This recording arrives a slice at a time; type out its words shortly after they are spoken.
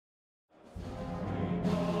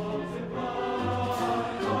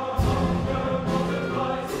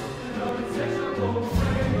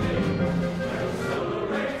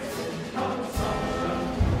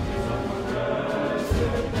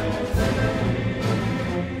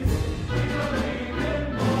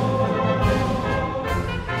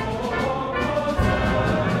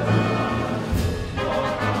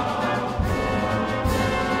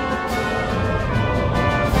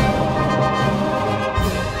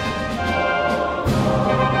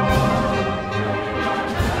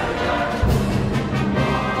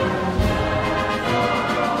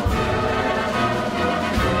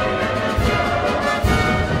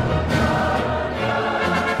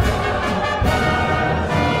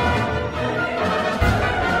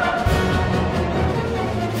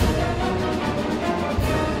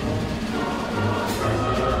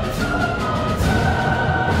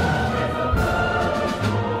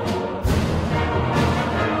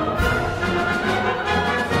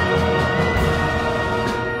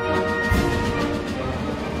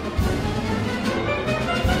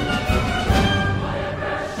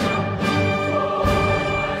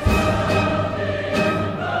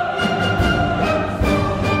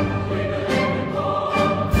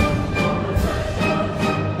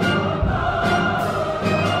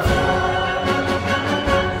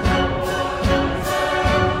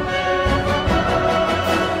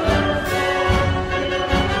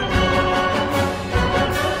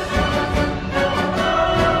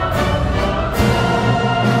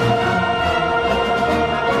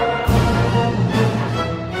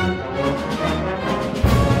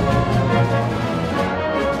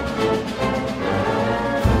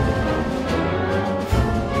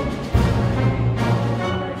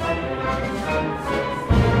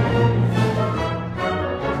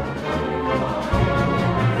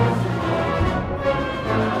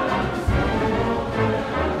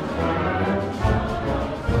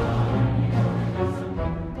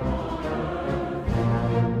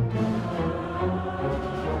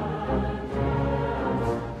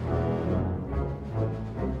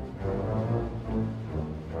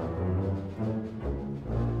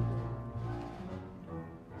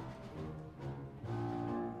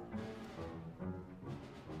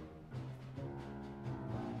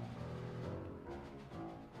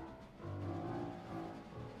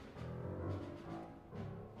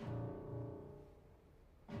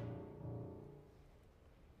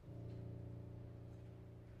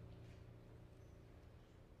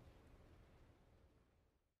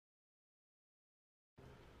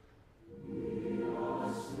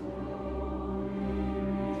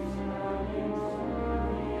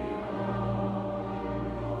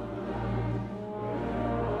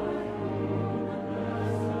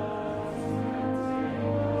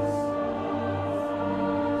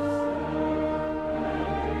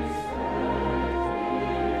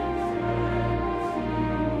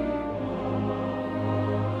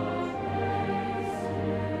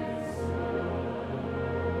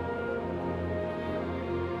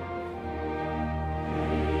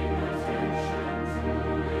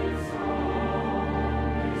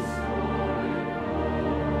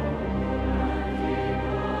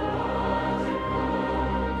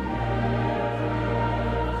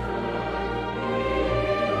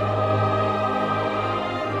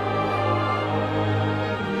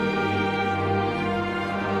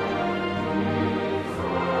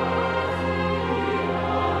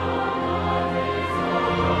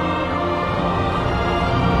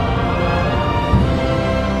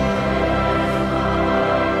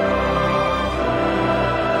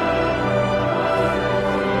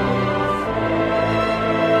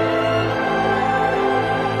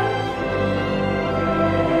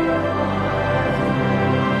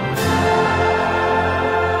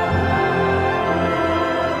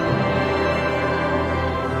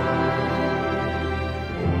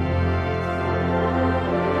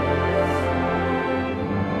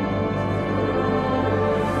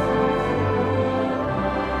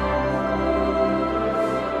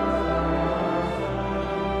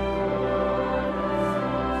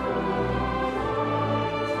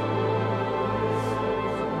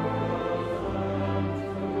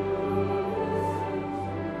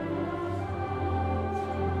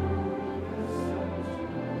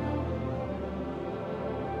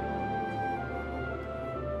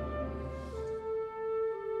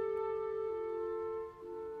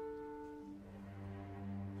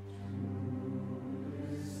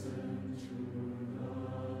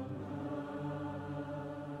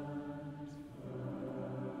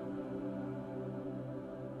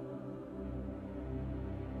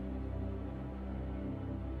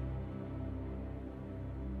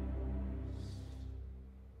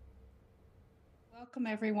Welcome,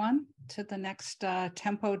 everyone, to the next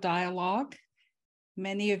Tempo Dialogue.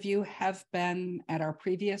 Many of you have been at our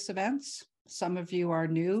previous events. Some of you are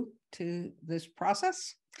new to this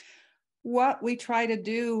process. What we try to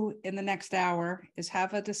do in the next hour is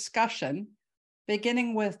have a discussion,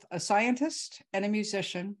 beginning with a scientist and a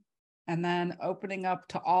musician, and then opening up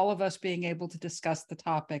to all of us being able to discuss the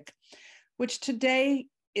topic, which today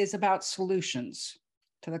is about solutions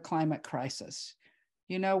to the climate crisis.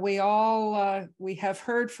 You know, we have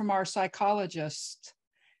heard from our psychologists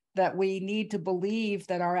that we need to believe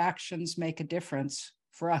that our actions make a difference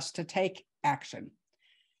for us to take action.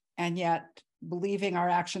 And yet believing our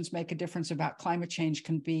actions make a difference about climate change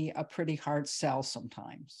can be a pretty hard sell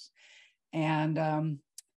sometimes. And,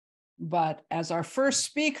 but as our first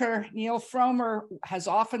speaker, Neil Fromer, has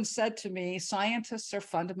often said to me, scientists are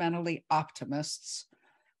fundamentally optimists.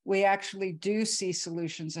 We actually do see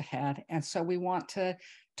solutions ahead. And so we want to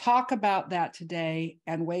talk about that today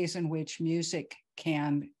and ways in which music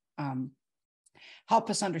can help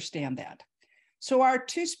us understand that. So our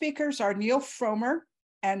two speakers are Neil Fromer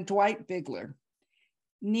and Dwight Bigler.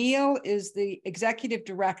 Neil is the executive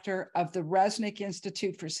director of the Resnick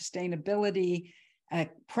Institute for Sustainability, a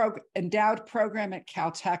endowed program at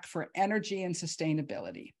Caltech for energy and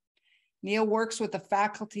sustainability. Neil works with the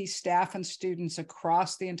faculty, staff, and students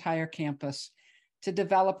across the entire campus to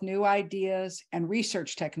develop new ideas and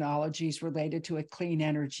research technologies related to a clean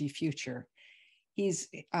energy future. He's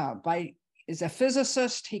is a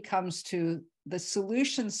physicist. He comes to the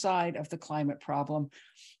solution side of the climate problem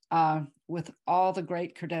with all the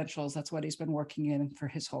great credentials. That's what he's been working in for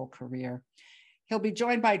his whole career. He'll be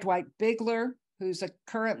joined by Dwight Bigler, who's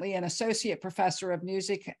currently an associate professor of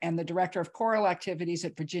music and the director of choral activities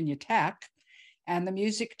at Virginia Tech, and the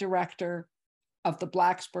music director of the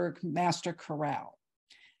Blacksburg Master Chorale.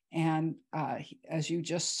 And as you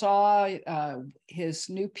just saw, his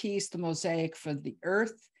new piece, The Mosaic for the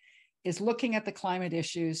Earth, is looking at the climate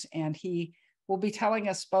issues, and he will be telling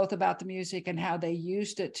us both about the music and how they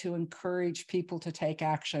used it to encourage people to take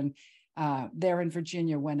action there in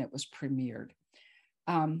Virginia when it was premiered.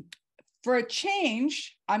 For a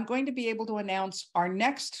change, I'm going to be able to announce our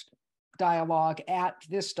next dialogue at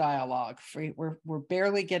this dialogue. We're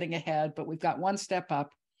barely getting ahead, but we've got one step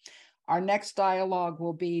up. Our next dialogue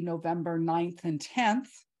will be November 9th and 10th,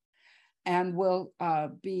 and will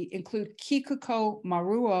include Kikuko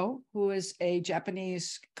Maruo, who is a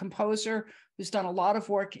Japanese composer who's done a lot of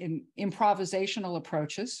work in improvisational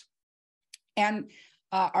approaches. And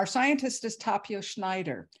our scientist is Tapio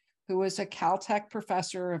Schneider, who is a Caltech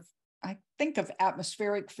professor of, I think, of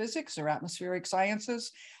atmospheric physics or atmospheric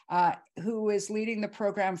sciences, who is leading the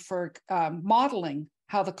program for modeling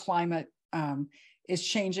how the climate is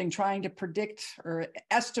changing, trying to predict or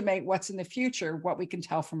estimate what's in the future, what we can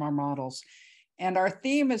tell from our models. And our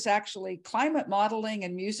theme is actually climate modeling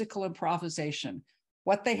and musical improvisation,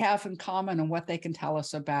 what they have in common and what they can tell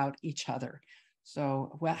us about each other.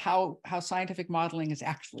 So how scientific modeling is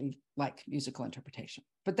actually like musical interpretation.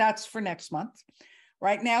 But that's for next month.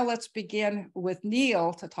 Right now, let's begin with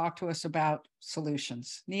Neil to talk to us about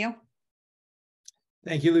solutions. Neil?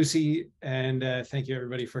 Thank you, Lucy, and thank you,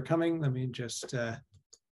 everybody, for coming. Let me just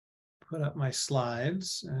put up my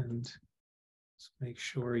slides and make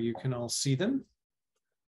sure you can all see them.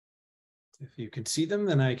 If you can see them,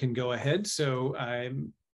 then I can go ahead. So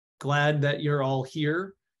I'm glad that you're all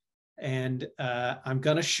here. And I'm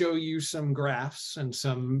going to show you some graphs and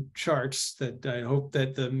some charts that I hope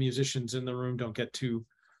that the musicians in the room don't get too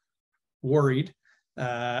worried.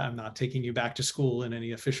 I'm not taking you back to school in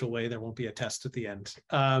any official way. There won't be a test at the end.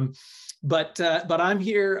 But I'm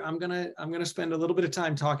here. I'm gonna spend a little bit of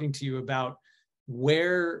time talking to you about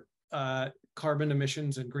where carbon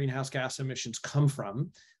emissions and greenhouse gas emissions come from,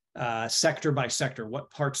 sector by sector. What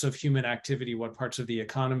parts of human activity, what parts of the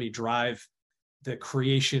economy drive the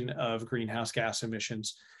creation of greenhouse gas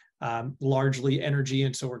emissions, largely energy.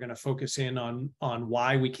 And so we're going to focus in on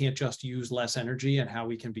why we can't just use less energy and how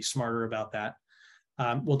we can be smarter about that.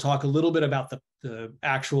 We'll talk a little bit about the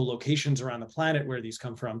actual locations around the planet where these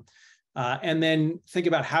come from, and then think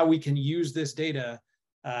about how we can use this data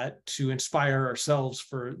to inspire ourselves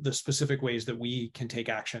for the specific ways that we can take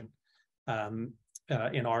action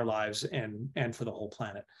in our lives and for the whole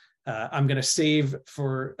planet. I'm going to save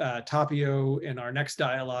for Tapio in our next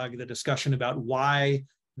dialogue the discussion about why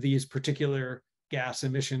these particular gas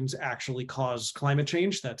emissions actually cause climate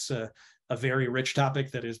change. That's a very rich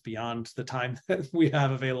topic that is beyond the time that we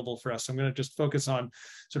have available for us. So I'm going to just focus on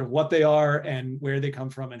sort of what they are and where they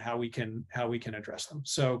come from and how we can address them.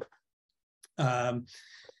 So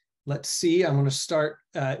let's see, I'm going to start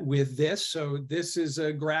with this. So this is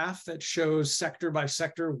a graph that shows sector by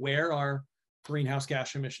sector where our greenhouse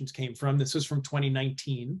gas emissions came from. This is from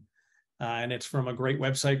 2019. And it's from a great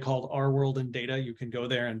website called Our World in Data. You can go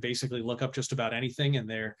there and basically look up just about anything. And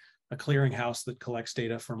they're a clearinghouse that collects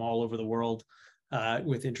data from all over the world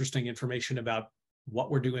with interesting information about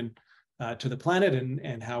what we're doing to the planet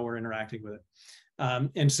and how we're interacting with it.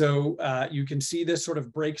 And so you can see this sort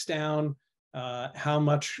of breaks down how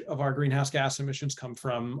much of our greenhouse gas emissions come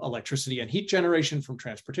from electricity and heat generation, from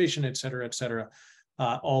transportation, et cetera,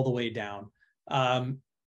 all the way down.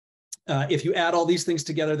 If you add all these things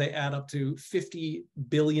together, they add up to 50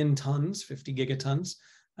 billion tons, 50 gigatons.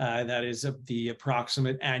 That is the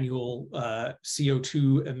approximate annual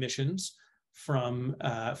CO2 emissions from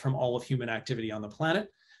all of human activity on the planet.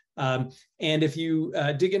 And if you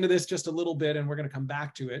dig into this just a little bit, and we're going to come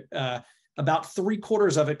back to it, about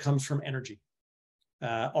 3/4 of it comes from energy.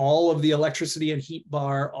 All of the electricity and heat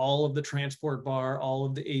bar, all of the transport bar, all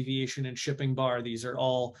of the aviation and shipping bar, these are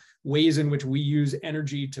all ways in which we use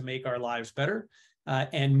energy to make our lives better.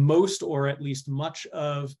 And most, or at least much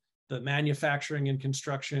of the manufacturing and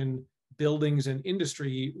construction, buildings and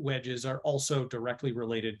industry wedges are also directly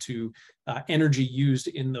related to energy used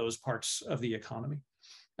in those parts of the economy.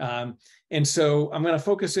 And so I'm going to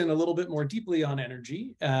focus in a little bit more deeply on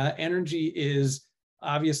energy. Energy is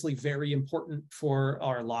obviously very important for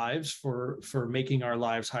our lives, for making our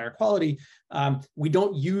lives higher quality. We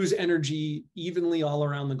don't use energy evenly all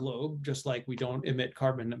around the globe, just like we don't emit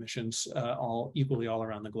carbon emissions equally all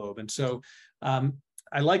around the globe. And so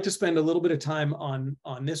I like to spend a little bit of time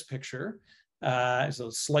on this picture. It's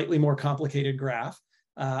a slightly more complicated graph.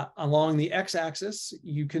 Along the x-axis,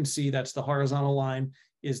 you can see that's the horizontal line,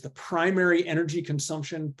 is the primary energy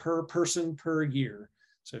consumption per person per year.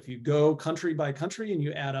 So if you go country by country and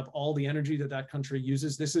you add up all the energy that country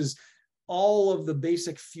uses, this is all of the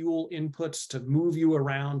basic fuel inputs to move you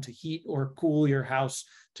around, to heat or cool your house,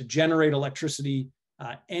 to generate electricity.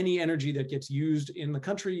 Any energy that gets used in the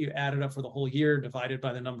country, you add it up for the whole year, divided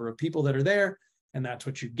by the number of people that are there, and that's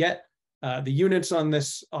what you get. The units on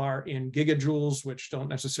this are in gigajoules, which don't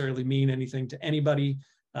necessarily mean anything to anybody.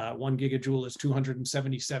 1 gigajoule is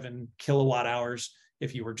 277 kilowatt hours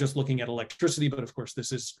if you were just looking at electricity, but of course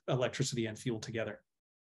this is electricity and fuel together.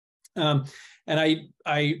 And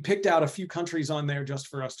I picked out a few countries on there just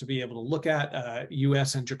for us to be able to look at.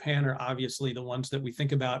 US and Japan are obviously the ones that we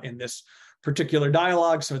think about in this particular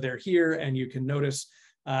dialogue, so they're here, and you can notice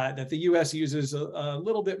that the US uses a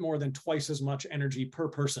little bit more than twice as much energy per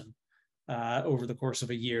person over the course of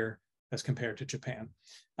a year as compared to Japan.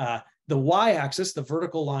 The y-axis, the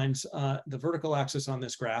vertical lines, the vertical axis on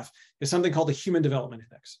this graph is something called the Human Development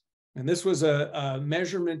Index. And this was a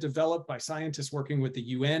measurement developed by scientists working with the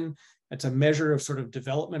UN. It's a measure of sort of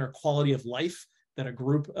development or quality of life that a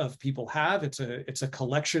group of people have. It's a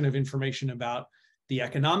collection of information about the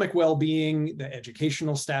economic well-being, the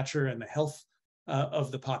educational stature, and the health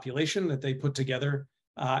of the population that they put together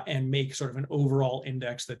and make sort of an overall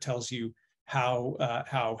index that tells you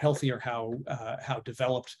how healthy or how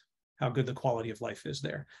developed, how good the quality of life is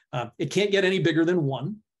there. It can't get any bigger than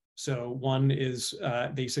 1. So 1 is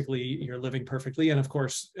basically you're living perfectly. And of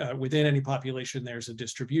course, within any population, there's a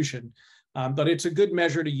distribution. But it's a good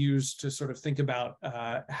measure to use to sort of think about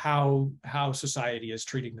how society is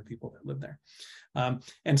treating the people that live there.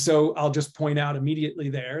 And so I'll just point out immediately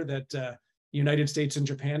there that the United States and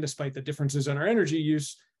Japan, despite the differences in our energy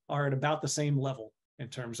use, are at about the same level in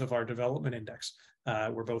terms of our development index.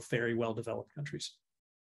 We're both very well-developed countries.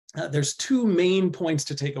 There's 2 main points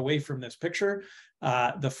to take away from this picture.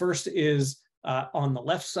 The first is on the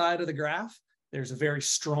left side of the graph, there's a very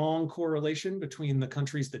strong correlation between the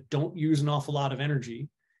countries that don't use an awful lot of energy,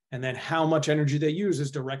 and then how much energy they use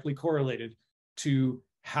is directly correlated to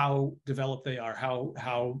how developed they are,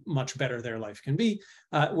 how much better their life can be.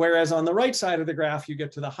 Whereas on the right side of the graph, you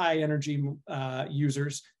get to the high energy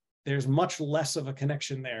users. There's much less of a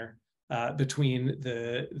connection there between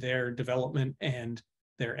their development and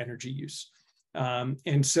their energy use.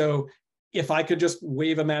 And so if I could just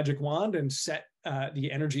wave a magic wand and set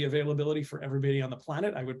the energy availability for everybody on the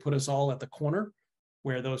planet, I would put us all at the corner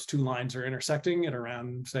where those 2 lines are intersecting at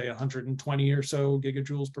around, say, 120 or so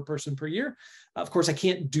gigajoules per person per year. Of course, I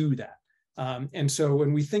can't do that. And so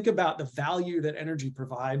when we think about the value that energy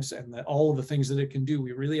provides and all of the things that it can do,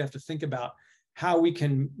 we really have to think about how we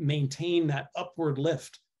can maintain that upward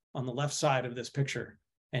lift on the left side of this picture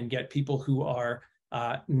and get people who are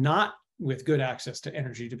not with good access to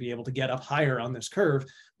energy to be able to get up higher on this curve,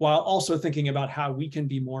 while also thinking about how we can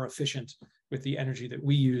be more efficient with the energy that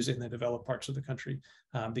we use in the developed parts of the country,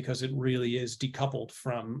 because it really is decoupled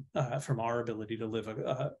from our ability to live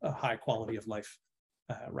a high quality of life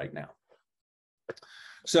right now.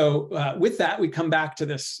 So with that, we come back to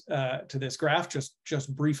this graph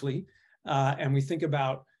just briefly, and we think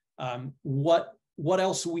about what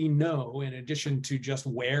else we know in addition to just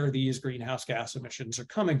where these greenhouse gas emissions are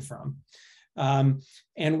coming from.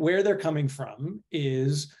 And where they're coming from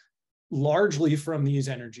is largely from these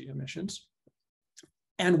energy emissions.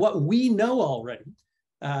 And what we know already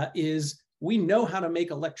is we know how to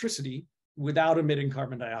make electricity without emitting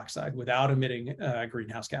carbon dioxide, without emitting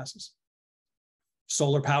greenhouse gases.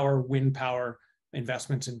 Solar power, wind power,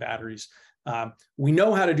 investments in batteries. We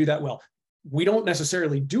know how to do that well. We don't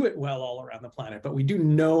necessarily do it well all around the planet, but we do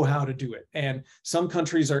know how to do it. And some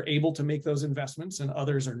countries are able to make those investments and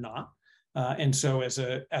others are not. And so as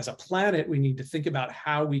a planet, we need to think about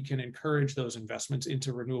how we can encourage those investments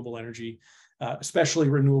into renewable energy, especially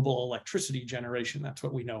renewable electricity generation. That's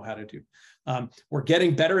what we know how to do. We're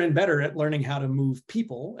getting better and better at learning how to move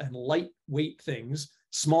people and lightweight things,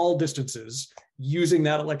 small distances, using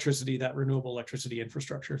that electricity, that renewable electricity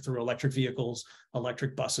infrastructure through electric vehicles,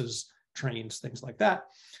 electric buses, trains, things like that.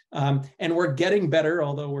 And we're getting better,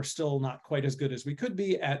 although we're still not quite as good as we could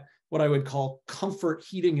be, at what I would call comfort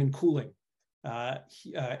heating and cooling.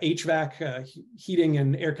 HVAC, heating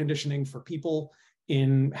and air conditioning for people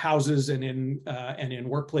in houses and in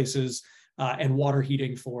workplaces, and water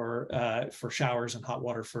heating for showers and hot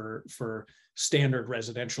water for standard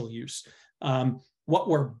residential use. What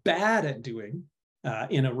we're bad at doing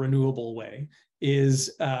in a renewable way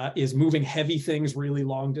is moving heavy things really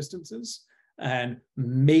long distances and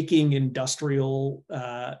making industrial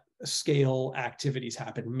scale activities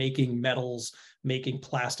happen, making metals, making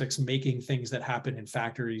plastics, making things that happen in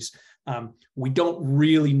factories. We don't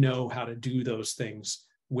really know how to do those things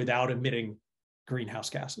without emitting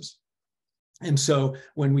greenhouse gases. And so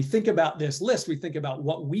when we think about this list, we think about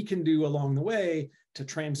what we can do along the way to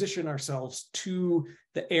transition ourselves to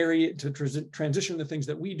the area, to transition the things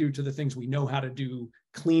that we do to the things we know how to do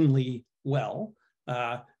cleanly well,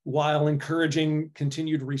 while encouraging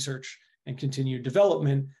continued research and continued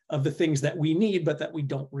development of the things that we need, but that we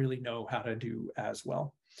don't really know how to do as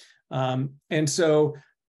well. And so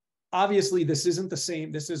obviously this isn't the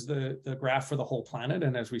same. This is the graph for the whole planet.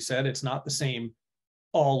 And as we said, it's not the same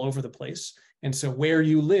all over the place. And so where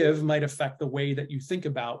you live might affect the way that you think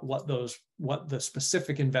about what the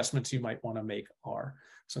specific investments you might want to make are.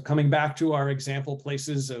 So coming back to our example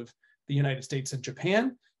places of the United States and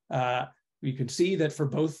Japan, we can see that for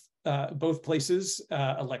both places,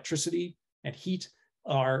 electricity and heat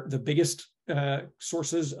are the biggest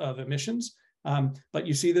sources of emissions. But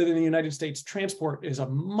you see that in the United States, transport is a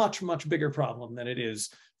much, much bigger problem than it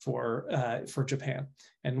is for Japan.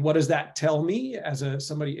 And what does that tell me as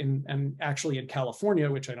somebody and actually in California,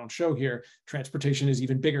 which I don't show here, transportation is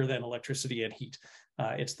even bigger than electricity and heat.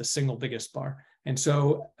 It's the single biggest bar. And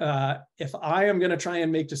so if I am going to try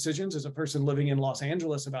and make decisions as a person living in Los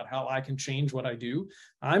Angeles about how I can change what I do,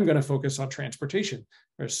 I'm going to focus on transportation.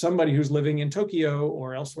 Whereas somebody who's living in Tokyo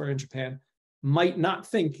or elsewhere in Japan might not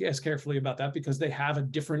think as carefully about that because they have a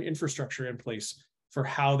different infrastructure in place for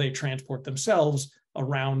how they transport themselves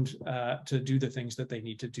around to do the things that they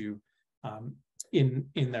need to do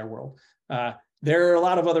in their world. There are a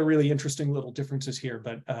lot of other really interesting little differences here,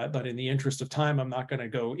 but in the interest of time, I'm not going to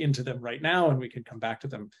go into them right now, and we can come back to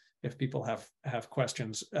them if people have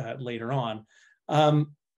questions later on.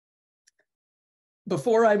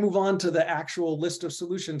 Before I move on to the actual list of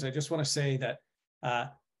solutions, I just want to say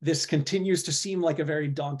that this continues to seem like a very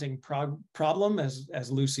daunting problem, as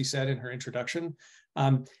Lucy said in her introduction.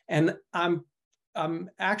 And I'm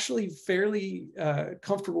actually fairly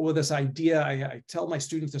comfortable with this idea. I tell my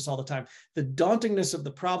students this all the time. The dauntingness of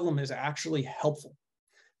the problem is actually helpful.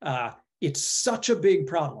 It's such a big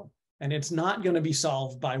problem, and it's not going to be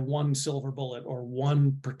solved by one silver bullet or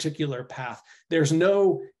one particular path. There's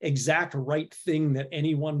no exact right thing that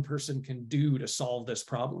any one person can do to solve this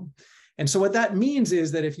problem. And so what that means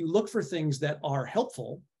is that if you look for things that are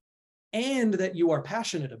helpful and that you are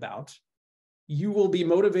passionate about, you will be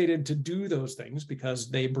motivated to do those things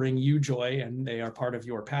because they bring you joy and they are part of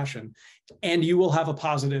your passion, and you will have a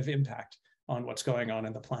positive impact on what's going on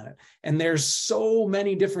in the planet. And there's so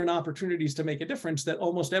many different opportunities to make a difference that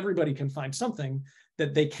almost everybody can find something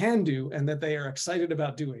that they can do and that they are excited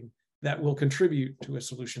about doing that will contribute to a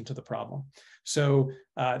solution to the problem. So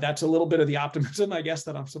that's a little bit of the optimism, I guess,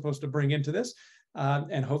 that I'm supposed to bring into this,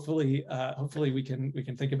 and hopefully we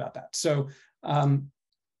can think about that. So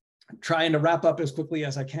trying to wrap up as quickly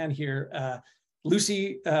as I can here.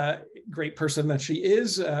 Lucy, great person that she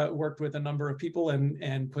is, worked with a number of people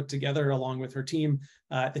and put together, along with her team,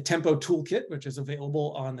 the Tempo Toolkit, which is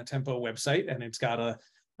available on the Tempo website. And it's got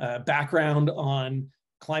a background on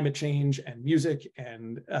climate change and music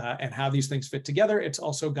and how these things fit together. It's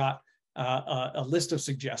also got a list of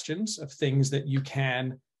suggestions of things that you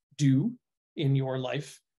can do in your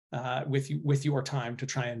life with your time to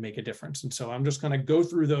try and make a difference. And so I'm just going to go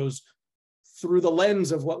through those through the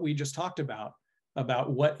lens of what we just talked about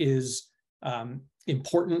what is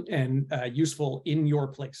important and useful in your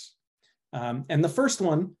place. And the first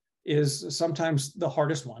one is sometimes the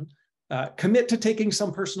hardest one. Commit to taking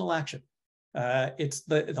some personal action. It's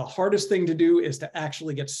the hardest thing to do is to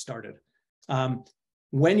actually get started.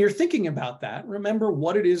 When you're thinking about that, remember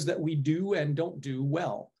what it is that we do and don't do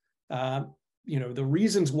well. The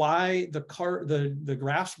reasons why the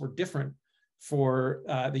graphs were different for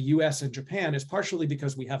the US and Japan is partially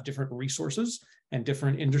because we have different resources and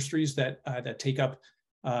different industries that take up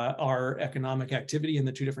our economic activity in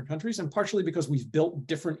the two different countries, and partially because we've built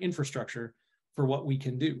different infrastructure for what we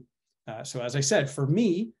can do. So as I said, for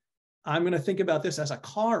me, I'm going to think about this as a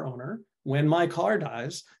car owner when my car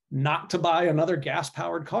dies, not to buy another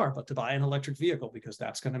gas-powered car, but to buy an electric vehicle, because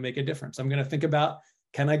that's going to make a difference. I'm going to think about,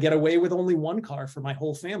 can I get away with only one car for my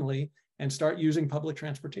whole family and start using public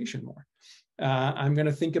transportation more? I'm going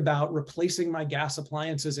to think about replacing my gas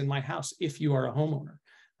appliances in my house. If you are a homeowner,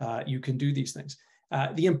 you can do these things.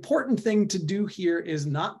 The important thing to do here is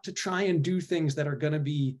not to try and do things that are going to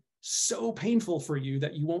be so painful for you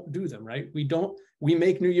that you won't do them, right? We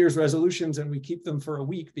make New Year's resolutions and we keep them for a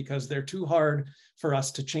week because they're too hard for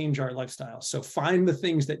us to change our lifestyle. So find the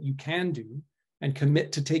things that you can do and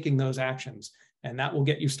commit to taking those actions, and that will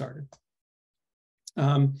get you started.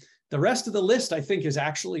 The rest of the list, I think, is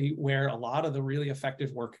actually where a lot of the really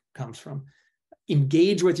effective work comes from.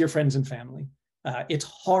 Engage with your friends and family. It's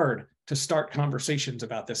hard to start conversations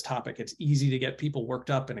about this topic. It's easy to get people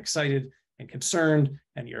worked up and excited and concerned,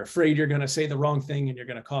 and you're afraid you're going to say the wrong thing and you're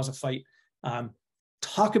going to cause a fight.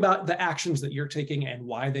 Talk about the actions that you're taking and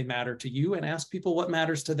why they matter to you, and ask people what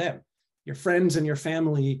matters to them. Your friends and your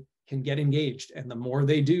family can get engaged, and the more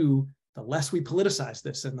they do, the less we politicize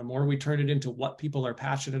this, and the more we turn it into what people are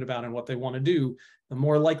passionate about and what they want to do, the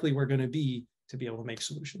more likely we're going to be able to make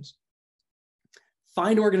solutions.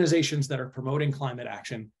 Find organizations that are promoting climate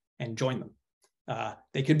action and join them.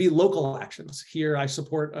 They could be local actions. Here, I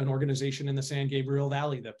support an organization in the San Gabriel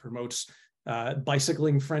Valley that promotes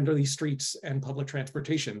bicycling-friendly streets and public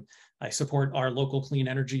transportation. I support our local clean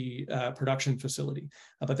energy production facility.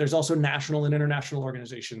 But there's also national and international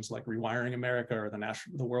organizations like Rewiring America or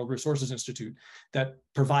the World Resources Institute that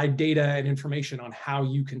provide data and information on how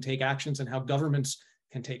you can take actions and how governments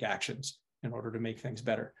can take actions in order to make things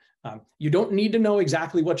better. You don't need to know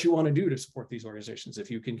exactly what you want to do to support these organizations. If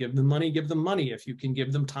you can give them money, give them money. If you can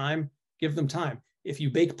give them time, give them time. If you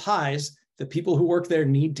bake pies, the people who work there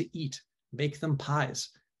need to eat. Make them pies.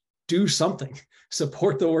 Do something.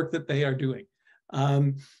 Support the work that they are doing.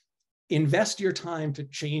 Invest your time to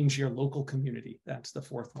change your local community. That's the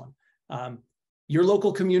fourth one. Your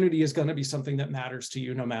local community is going to be something that matters to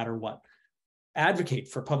you no matter what. Advocate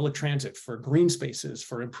for public transit, for green spaces,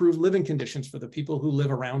 for improved living conditions for the people who live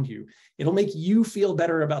around you. It'll make you feel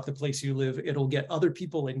better about the place you live. It'll get other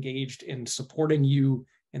people engaged in supporting you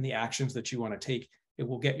in the actions that you want to take. It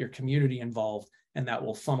will get your community involved, and that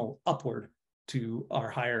will funnel upward to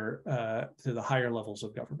the higher levels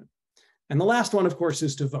of government. And the last one, of course,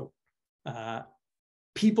 is to vote.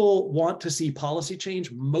 People want to see policy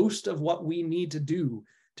change. Most of what we need to do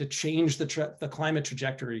to change the climate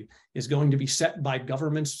trajectory is going to be set by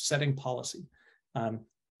governments setting policy.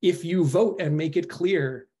 If you vote and make it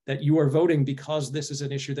clear that you are voting because this is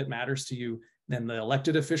an issue that matters to you, then the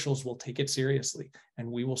elected officials will take it seriously, and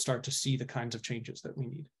we will start to see the kinds of changes that we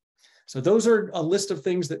need. So those are a list of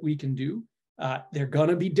things that we can do. They're going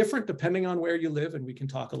to be different depending on where you live, and we can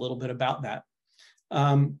talk a little bit about that.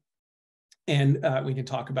 We can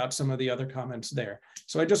talk about some of the other comments there.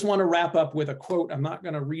 So I just want to wrap up with a quote. I'm not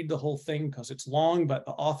going to read the whole thing because it's long, but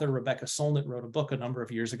the author, Rebecca Solnit, wrote a book a number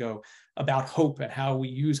of years ago about hope and how we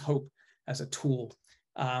use hope as a tool.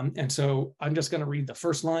 And so I'm just going to read the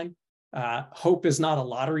first line. Hope is not a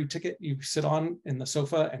lottery ticket you sit on in the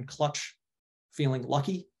sofa and clutch feeling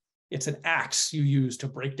lucky. It's an axe you use to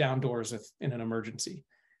break down doors in an emergency.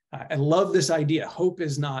 I love this idea. Hope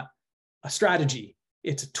is not a strategy.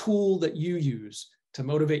 It's a tool that you use to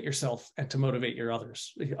motivate yourself and to motivate your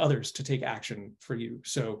others to take action for you.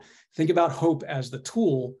 So think about hope as the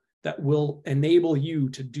tool that will enable you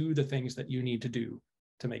to do the things that you need to do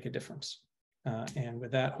to make a difference. And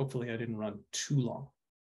with that, hopefully I didn't run too long.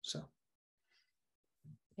 So.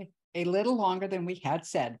 a little longer than we had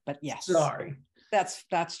said, but yes. Sorry.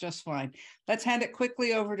 That's just fine. Let's hand it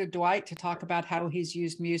quickly over to Dwight to talk about how he's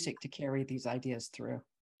used music to carry these ideas through.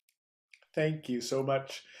 Thank you so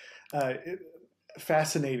much.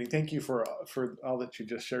 Fascinating. Thank you for all that you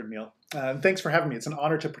just shared, Neil. Thanks for having me. It's an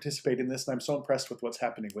honor to participate in this, and I'm so impressed with what's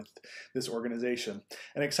happening with this organization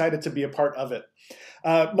and excited to be a part of it.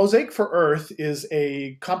 Mosaic for Earth is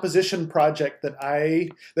a composition project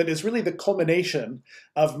that is really the culmination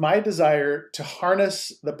of my desire to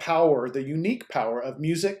harness the power, the unique power of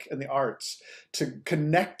music and the arts to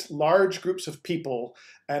connect large groups of people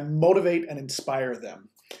and motivate and inspire them.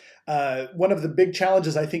 One of the big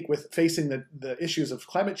challenges, I think, with facing the issues of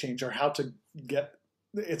climate change are how to get,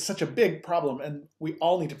 it's such a big problem and we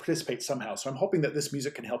all need to participate somehow. So I'm hoping that this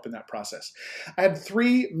music can help in that process. I had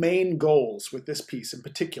three main goals with this piece in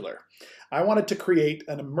particular. I wanted to create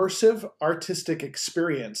an immersive artistic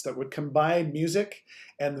experience that would combine music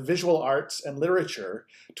and the visual arts and literature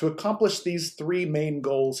to accomplish these three main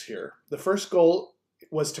goals here. The first goal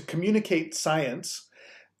was to communicate science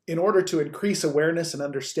in order to increase awareness and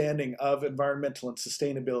understanding of environmental and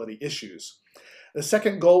sustainability issues. The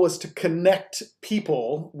second goal was to connect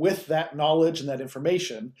people with that knowledge and that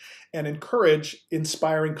information and encourage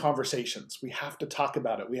inspiring conversations. We have to talk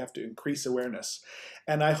about it. We have to increase awareness.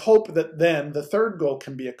 And I hope that then the third goal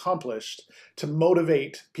can be accomplished to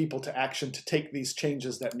motivate people to action to take these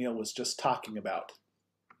changes that Neil was just talking about.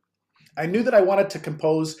 I knew that I wanted to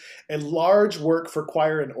compose a large work for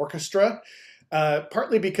choir and orchestra,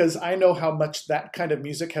 partly because I know how much that kind of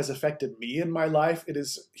music has affected me in my life. It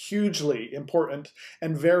is hugely important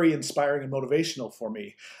and very inspiring and motivational for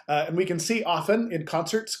me. And we can see often in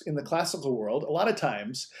concerts in the classical world, a lot of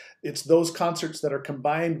times it's those concerts that are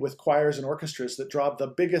combined with choirs and orchestras that draw the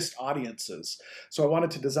biggest audiences. So I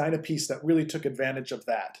wanted to design a piece that really took advantage of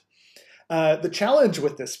that. The challenge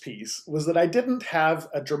with this piece was that I didn't have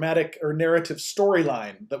a dramatic or narrative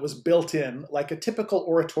storyline that was built in like a typical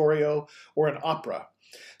oratorio or an opera.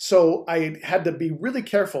 So I had to be really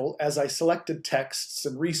careful as I selected texts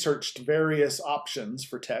and researched various options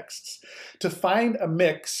for texts to find a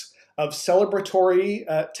mix of celebratory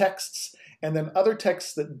texts and then other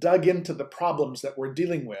texts that dug into the problems that we're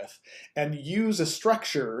dealing with and use a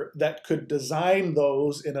structure that could design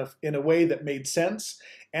those in a way that made sense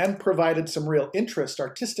and provided some real interest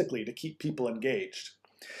artistically to keep people engaged.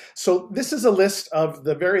 So this is a list of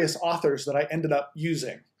the various authors that I ended up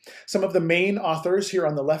using. Some of the main authors here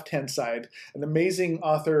on the left-hand side, an amazing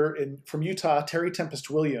author from Utah, Terry Tempest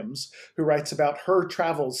Williams, who writes about her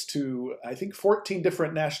travels to, I think, 14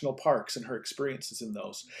 different national parks and her experiences in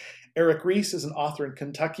those. Eric Reese is an author in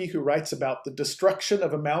Kentucky who writes about the destruction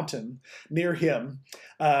of a mountain near him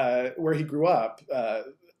where he grew up.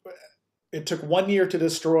 It took 1 year to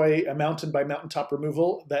destroy a mountain by mountaintop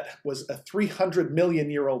removal that was a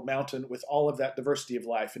 300-million-year-old mountain with all of that diversity of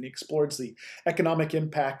life. And he explores the economic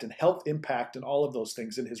impact and health impact and all of those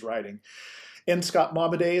things in his writing. N. Scott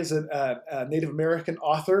Momaday is a Native American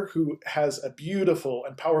author who has a beautiful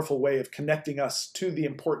and powerful way of connecting us to the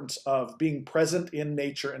importance of being present in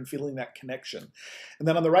nature and feeling that connection. And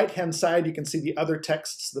then on the right-hand side, you can see the other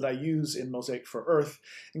texts that I use in Mosaic for Earth,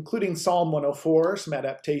 including Psalm 104, some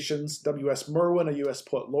adaptations, W.S. Merwin, a U.S.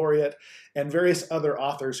 Poet Laureate, and various other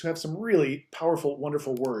authors who have some really powerful,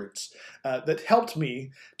 wonderful words that helped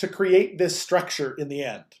me to create this structure in the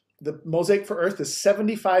end. The Mosaic for Earth is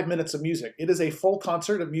 75 minutes of music. It is a full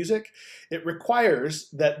concert of music. It requires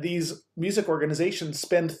that these music organizations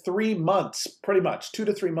spend 3 months, pretty much 2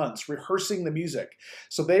 to 3 months, rehearsing the music.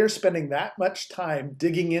 So they are spending that much time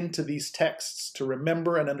digging into these texts to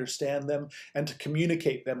remember and understand them and to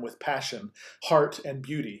communicate them with passion, heart, and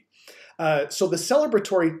beauty. So the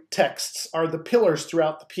celebratory texts are the pillars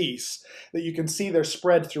throughout the piece that you can see they're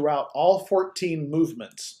spread throughout all 14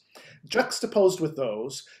 movements. Juxtaposed with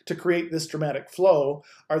those, to create this dramatic flow,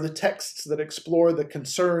 are the texts that explore the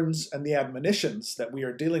concerns and the admonitions that we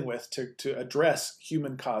are dealing with to address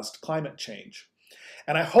human-caused climate change.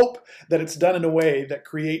 And I hope that it's done in a way that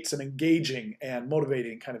creates an engaging and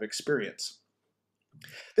motivating kind of experience.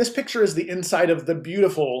 This picture is the inside of the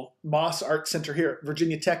beautiful Moss Art Center here at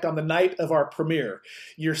Virginia Tech on the night of our premiere.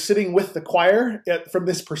 You're sitting with the choir from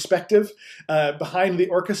this perspective behind the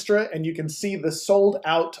orchestra, and you can see the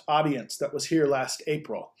sold-out audience that was here last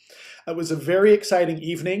April. It was a very exciting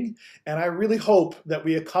evening, and I really hope that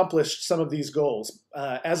we accomplished some of these goals.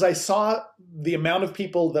 As I saw the amount of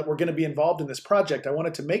people that were going to be involved in this project, I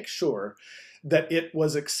wanted to make sure that it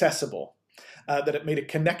was accessible. That it made a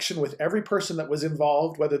connection with every person that was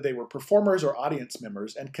involved, whether they were performers or audience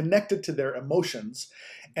members, and connected to their emotions,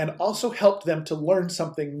 and also helped them to learn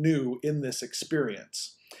something new in this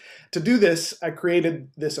experience. To do this, I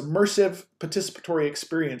created this immersive participatory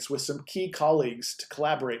experience with some key colleagues to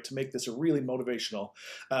collaborate to make this a really motivational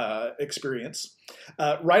experience.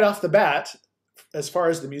 Right off the bat, as far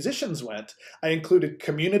as the musicians went, I included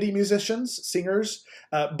community musicians, singers,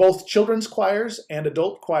 both children's choirs and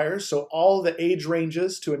adult choirs, so all the age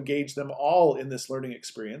ranges to engage them all in this learning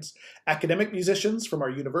experience, academic musicians from our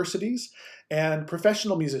universities, and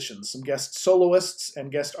professional musicians, some guest soloists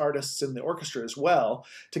and guest artists in the orchestra as well,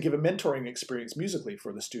 to give a mentoring experience musically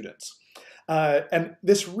for the students. And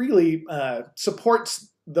this really supports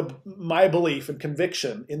my belief and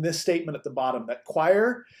conviction in this statement at the bottom, that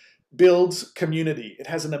choir builds community. It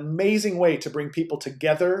has an amazing way to bring people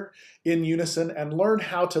together in unison and learn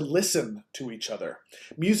how to listen to each other.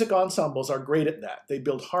 Music ensembles are great at that. They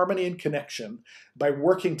build harmony and connection by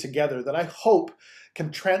working together, that I hope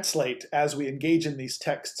can translate as we engage in these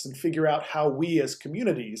texts and figure out how we as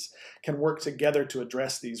communities can work together to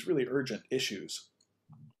address these really urgent issues.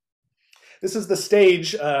 This is the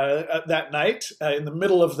stage that night in the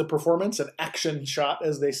middle of the performance, an action shot,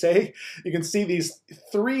 as they say. You can see these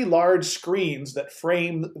 3 large screens that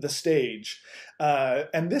frame the stage.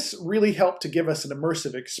 And this really helped to give us an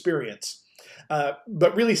immersive experience.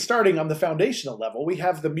 But really starting on the foundational level, we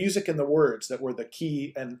have the music and the words that were the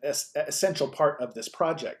key and essential part of this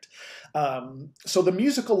project. So the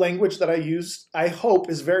musical language that I used, I hope,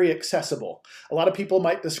 is very accessible. A lot of people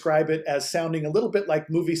might describe it as sounding a little bit like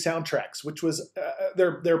movie soundtracks, which was,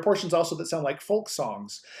 there are portions also that sound like folk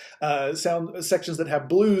songs, sound sections that have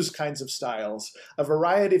blues kinds of styles, a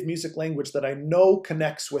variety of music language that I know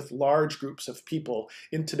connects with large groups of people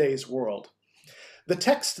in today's world. The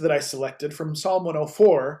text that I selected from Psalm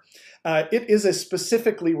 104, it is a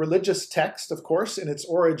specifically religious text, of course, in its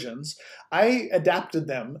origins. I adapted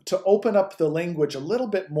them to open up the language a little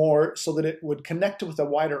bit more so that it would connect with a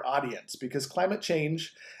wider audience, because climate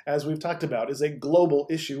change, as we've talked about, is a global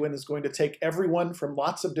issue and is going to take everyone from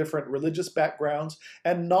lots of different religious backgrounds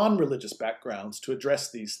and non-religious backgrounds to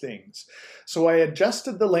address these things. So I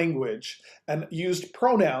adjusted the language and used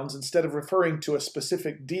pronouns instead of referring to a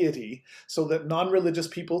specific deity, so that non-religious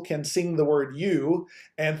people can sing the word you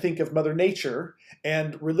and think of Mother Nature,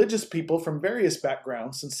 and religious people from various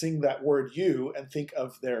backgrounds can sing that word you and think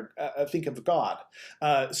of God.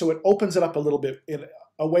 So it opens it up a little bit in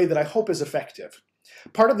a way that I hope is effective.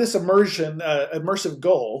 Part of this immersive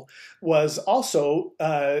goal was also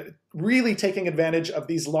really taking advantage of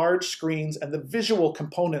these large screens and the visual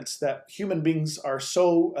components that human beings are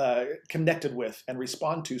so connected with and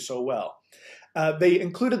respond to so well. They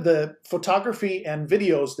included the photography and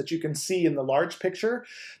videos that you can see in the large picture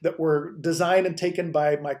that were designed and taken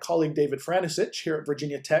by my colleague David Franisich here at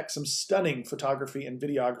Virginia Tech, some stunning photography and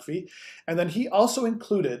videography. And then he also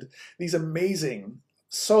included these amazing,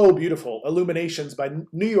 so beautiful illuminations by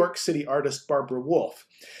New York City artist Barbara Wolf.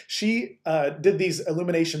 She did these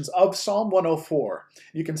illuminations of Psalm 104.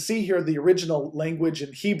 You can see here the original language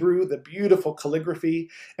in Hebrew, the beautiful calligraphy,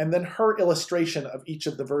 and then her illustration of each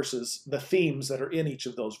of the verses, the themes that are in each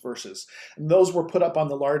of those verses. And those were put up on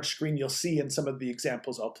the large screen you'll see in some of the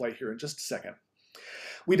examples I'll play here in just a second.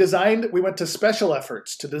 We went to special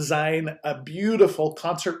efforts to design a beautiful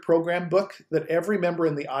concert program book that every member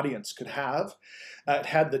in the audience could have. It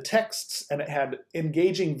had the texts and it had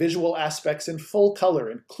engaging visual aspects in full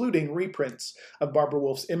color, including reprints of Barbara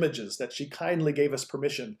Wolf's images that she kindly gave us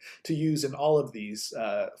permission to use in all of these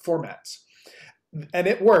formats. And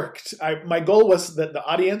it worked. My goal was that the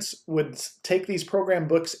audience would take these program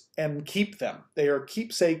books and keep them. They are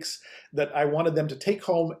keepsakes that I wanted them to take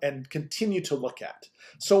home and continue to look at.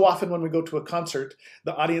 So often when we go to a concert,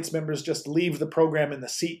 the audience members just leave the program in the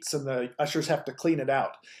seats and the ushers have to clean it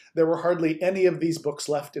out. There were hardly any of these books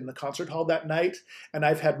left in the concert hall that night, and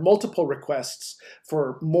I've had multiple requests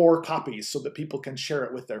for more copies so that people can share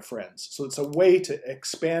it with their friends. So it's a way to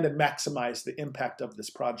expand and maximize the impact of this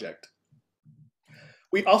project.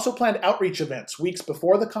 We also planned outreach events weeks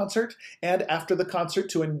before the concert and after the concert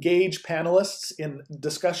to engage panelists in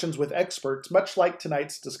discussions with experts, much like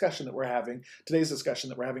today's discussion that we're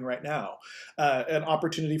having right now, an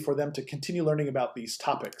opportunity for them to continue learning about these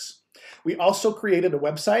topics. We also created a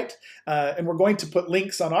website, and we're going to put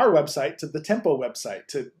links on our website to the Tempo website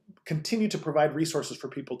to continue to provide resources for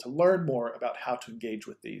people to learn more about how to engage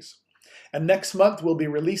with these. And next month, we'll be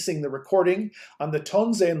releasing the recording on the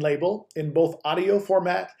Tonzen label in both audio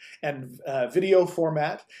format and video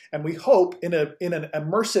format. And we hope in an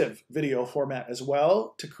immersive video format as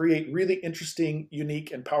well to create really interesting,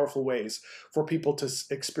 unique, and powerful ways for people to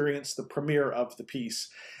experience the premiere of the piece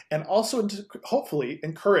and also to hopefully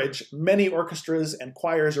encourage many orchestras and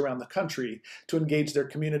choirs around the country to engage their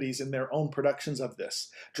communities in their own productions of this,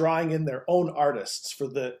 drawing in their own artists for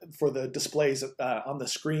the displays on the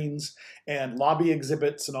screens and lobby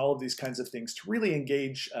exhibits and all of these kinds of things to really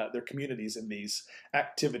engage their communities in these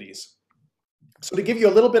activities. So to give you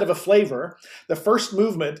a little bit of a flavor, the first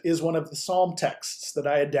movement is one of the psalm texts that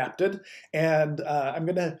I adapted, and I'm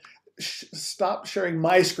going to stop sharing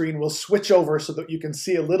my screen. We'll switch over so that you can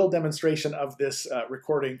see a little demonstration of this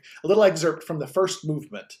recording, a little excerpt from the first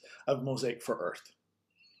movement of Mosaic for Earth.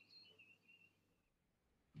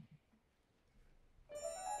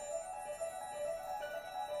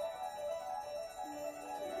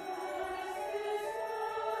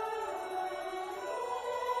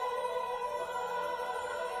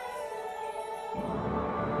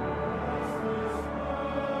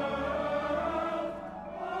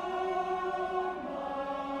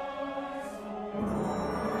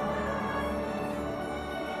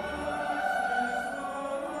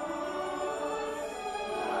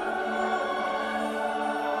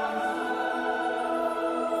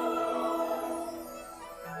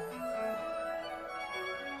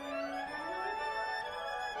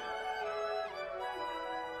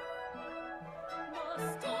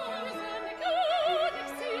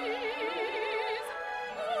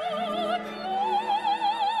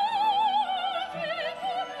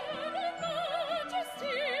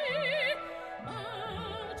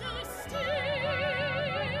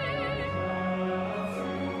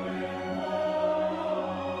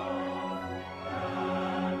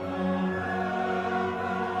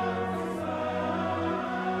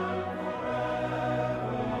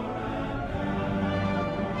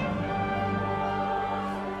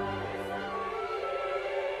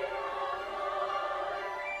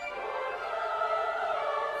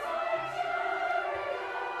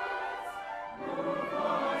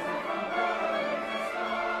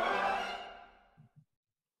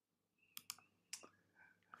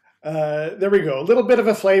 There we go. A little bit of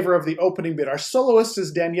a flavor of the opening bit. Our soloist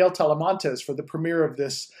is Danielle Talamantes for the premiere of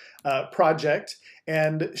this project.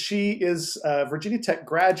 And she is a Virginia Tech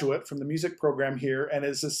graduate from the music program here and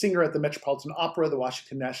is a singer at the Metropolitan Opera, the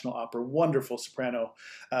Washington National Opera. Wonderful soprano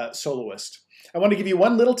soloist. I want to give you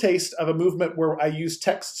one little taste of a movement where I use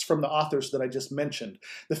texts from the authors that I just mentioned.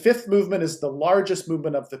 The fifth movement is the largest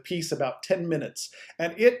movement of the piece, about 10 minutes,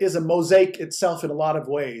 and it is a mosaic itself in a lot of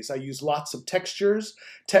ways. I use lots of textures,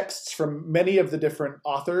 texts from many of the different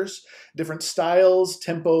authors, different styles,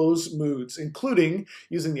 tempos, moods, including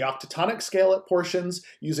using the octatonic scale at portions,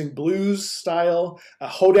 using blues style,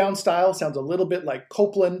 hoedown style, sounds a little bit like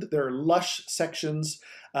Copland. There are lush sections,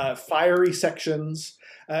 fiery sections.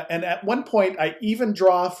 And at one point, I even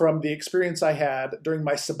draw from the experience I had during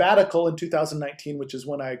my sabbatical in 2019, which is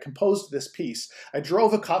when I composed this piece. I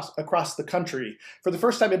drove across the country for the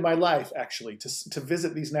first time in my life, actually, to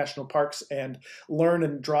visit these national parks and learn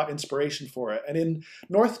and draw inspiration for it. And in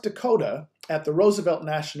North Dakota, at the Roosevelt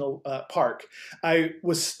National Park, I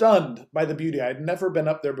was stunned by the beauty. I had never been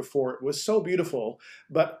up there before. It was so beautiful,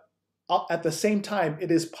 but at the same time,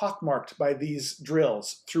 it is pockmarked by these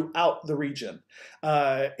drills throughout the region.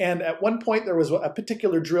 And at one point, there was a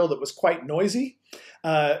particular drill that was quite noisy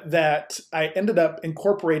that I ended up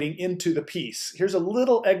incorporating into the piece. Here's a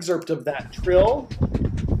little excerpt of that drill.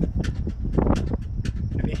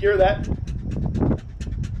 Can you hear that?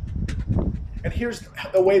 And here's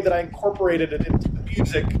the way that I incorporated it into the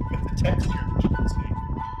music with the texture that you can see.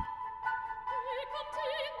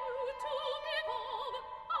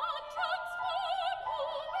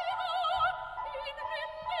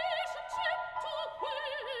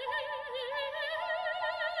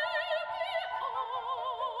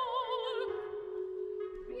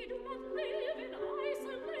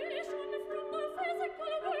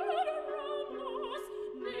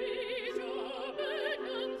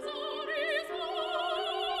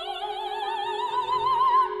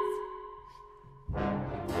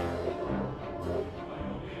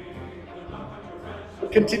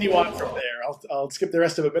 Continue on from there. I'll skip the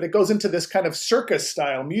rest of it, but it goes into this kind of circus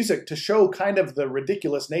style music to show kind of the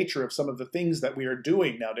ridiculous nature of some of the things that we are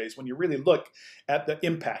doing nowadays when you really look at the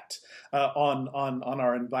impact on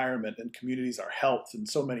our environment and communities, our health in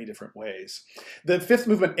so many different ways. The fifth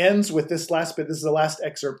movement ends with this last bit. This is the last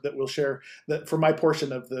excerpt that we'll share for my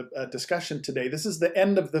portion of the discussion today. This is the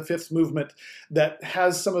end of the fifth movement that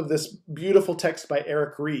has some of this beautiful text by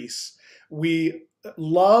Eric Ries. We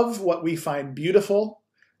love what we find beautiful,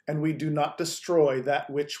 and we do not destroy that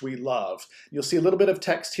which we love. You'll see a little bit of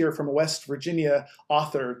text here from a West Virginia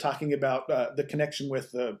author talking about the connection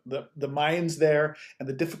with the mines there and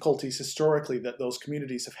the difficulties historically that those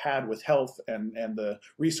communities have had with health and the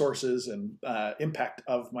resources and impact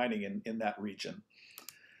of mining in that region.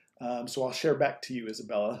 So I'll share back to you,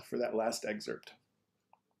 Isabella, for that last excerpt.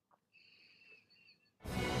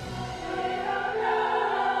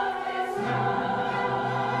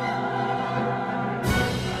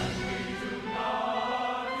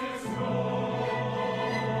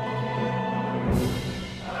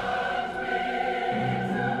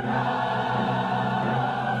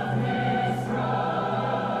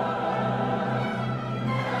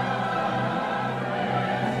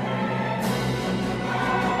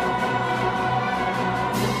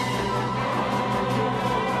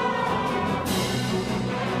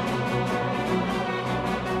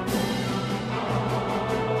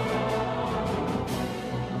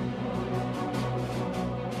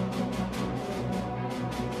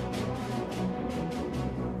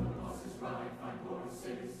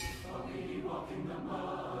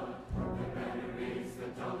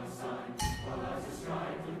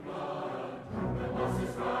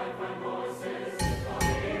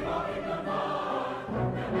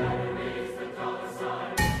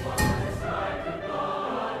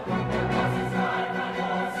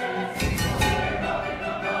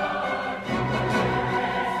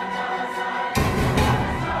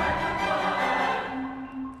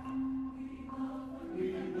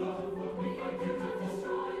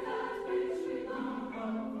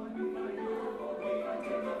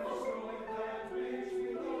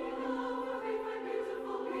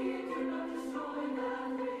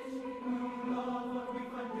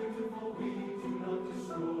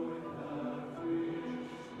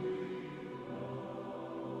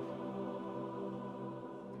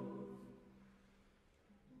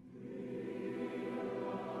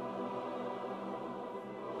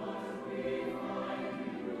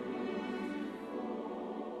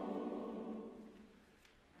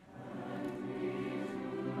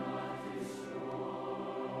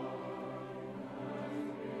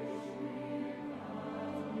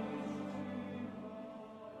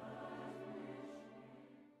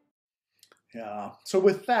 Yeah. So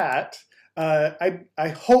with that, I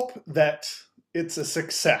hope that it's a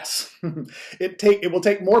success. It will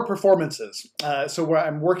take more performances. So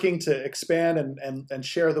I'm working to expand and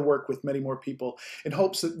share the work with many more people in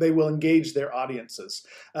hopes that they will engage their audiences.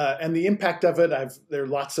 And the impact of it, there are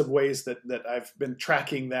lots of ways that I've been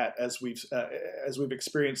tracking that as we've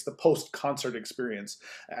experienced the post-concert experience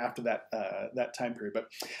after that time period.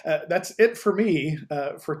 But that's it for me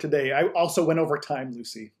for today. I also went over time,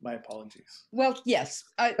 Lucy. My apologies. Well, yes,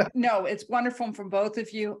 no, it's wonderful from both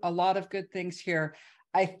of you. A lot of good things here.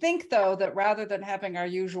 I think, though, that rather than having our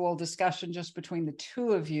usual discussion just between the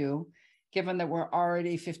two of you, given that we're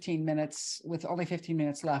already 15 minutes with only 15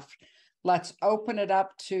 minutes left, let's open it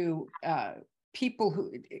up to people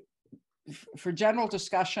who, for general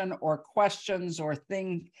discussion or questions or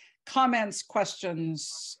comments,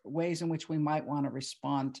 questions, ways in which we might want to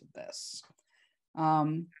respond to this.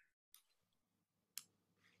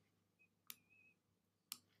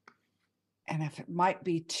 And if it might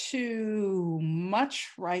be too much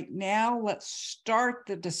right now, let's start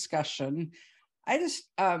the discussion. I just,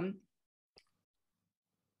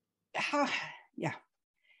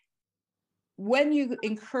 when you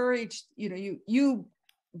encourage, you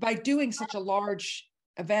by doing such a large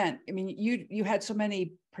event, I mean, you had so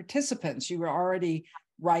many participants, you were already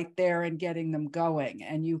right there and getting them going,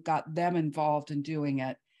 and you got them involved in doing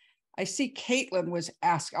it. I see Caitlin was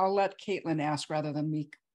asked. I'll let Caitlin ask rather than me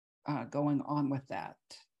going on with that.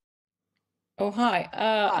 Oh, hi.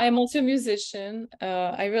 I'm also a musician.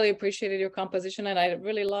 I really appreciated your composition, and I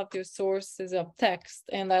really loved your sources of text.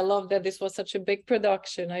 And I love that this was such a big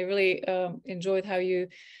production. I really enjoyed how you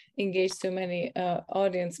engaged so many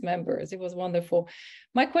audience members. It was wonderful.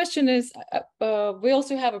 My question is, we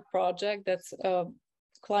also have a project that's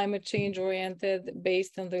climate change oriented,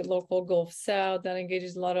 based in the local Gulf South, that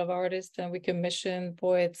engages a lot of artists, and we commission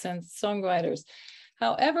poets and songwriters.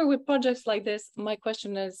 However, with projects like this, my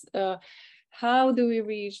question is, how do we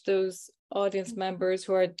reach those audience members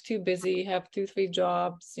who are too busy, have 2-3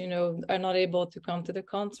 jobs, are not able to come to the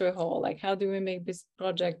concert hall? Like, how do we make these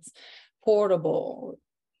projects portable?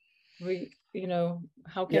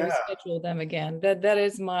 How can we schedule them again? That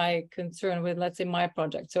is my concern with, let's say, my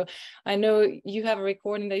project. So I know you have a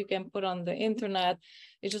recording that you can put on the internet.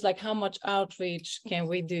 It's just like, how much outreach can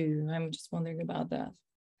we do? I'm just wondering about that.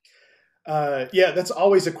 Yeah, that's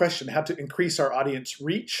always a question, how to increase our audience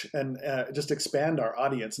reach and just expand our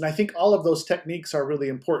audience. And I think all of those techniques are really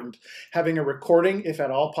important. Having a recording, if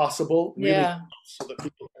at all possible, really Yeah. helps so that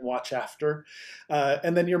people can watch after.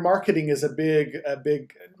 And then your marketing is a big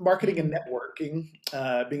marketing and networking,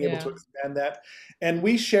 being able to Yeah. expand that. And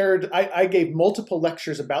we shared, I gave multiple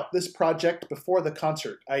lectures about this project before the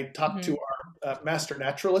concert. I talked to our Master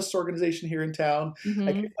Naturalists organization here in town.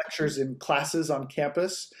 I gave lectures in classes on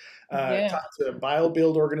campus. Yeah. Talked to a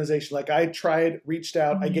BioBuild organization. Like I reached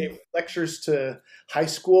out. I gave lectures to high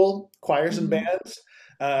school choirs and bands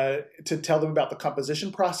to tell them about the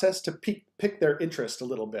composition process, to pick their interest a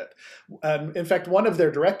little bit. In fact, one of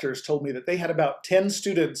their directors told me that they had about 10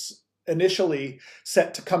 students initially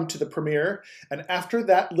set to come to the premiere. And after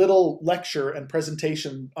that little lecture and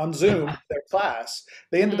presentation on Zoom, their class,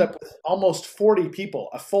 they ended up with almost 40 people,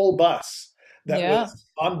 a full bus that was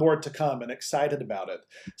on board to come and excited about it.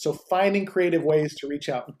 So finding creative ways to reach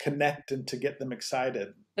out and connect and to get them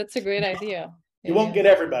excited. That's a great idea. You won't get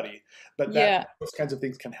everybody, but Yeah. those kinds of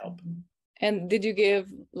things can help. And did you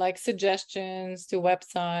give like suggestions to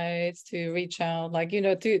websites to reach out, like, you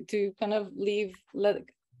know, to kind of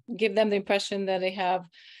give them the impression that they have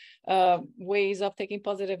ways of taking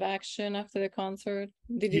positive action after the concert?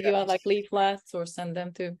 Did you give out like leaflets or send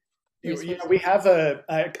them to? We have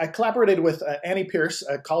I collaborated with Annie Pierce,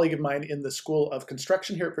 a colleague of mine in the School of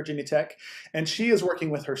Construction here at Virginia Tech, and she is working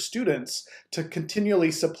with her students to continually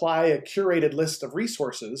supply a curated list of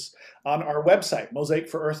resources on our website,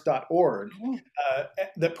 mosaicforearth.org,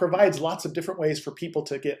 that provides lots of different ways for people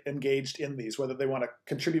to get engaged in these, whether they want to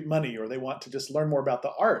contribute money or they want to just learn more about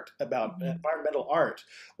the art, about environmental art,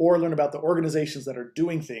 or learn about the organizations that are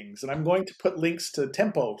doing things. And I'm going to put links to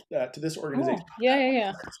Tempo, to this organization.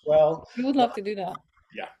 Yeah. As well. We would love to do that.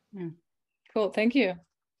 Yeah. Cool. Thank you.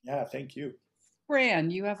 Yeah, thank you. Fran,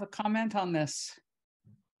 you have a comment on this?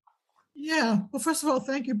 Yeah. Well, first of all,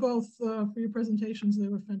 thank you both for your presentations. They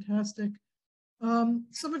were fantastic.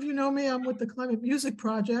 Some of you know me. I'm with the Climate Music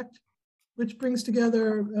Project, which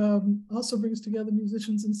also brings together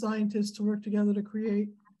musicians and scientists to work together to create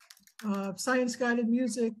science-guided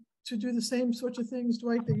music, to do the same sorts of things,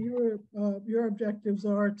 Dwight, that your objectives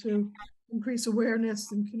are to increase awareness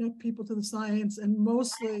and connect people to the science, and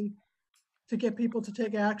mostly to get people to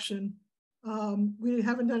take action. We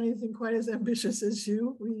haven't done anything quite as ambitious as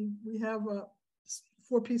you. We have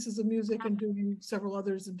 4 pieces of music and doing several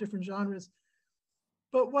others in different genres.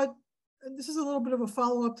 But this is a little bit of a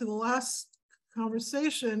follow-up to the last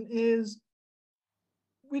conversation, is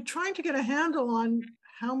we're trying to get a handle on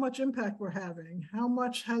how much impact we're having. How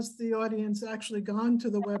much has the audience actually gone to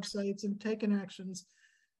the websites and taken actions?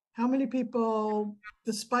 How many people,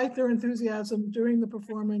 despite their enthusiasm during the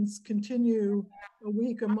performance, continue a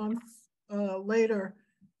week, a month later?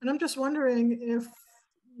 And I'm just wondering if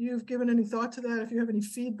you've given any thought to that, if you have any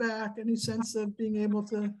feedback, any sense of being able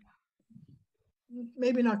to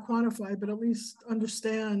maybe not quantify, but at least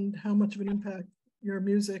understand how much of an impact your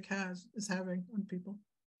music is having on people.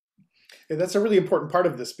 Yeah, that's a really important part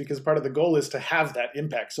of this, because part of the goal is to have that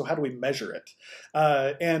impact. So how do we measure it?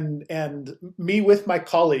 And me with my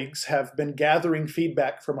colleagues have been gathering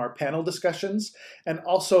feedback from our panel discussions, and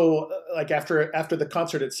also like after the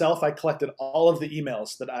concert itself, I collected all of the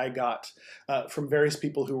emails that I got from various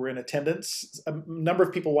people who were in attendance. A number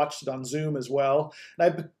of people watched it on Zoom as well,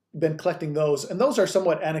 and I've been collecting those, and those are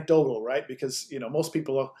somewhat anecdotal, right? Because most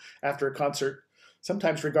people after a concert,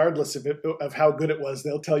 sometimes regardless of how good it was,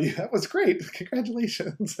 they'll tell you, that was great,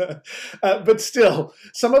 congratulations. But still,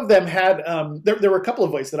 some of them had, there were a couple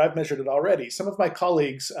of ways that I've measured it already. Some of my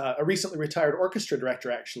colleagues, a recently retired orchestra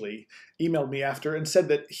director actually emailed me after and said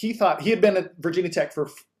that he thought, he had been at Virginia Tech for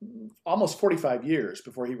almost 45 years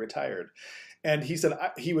before he retired. And he said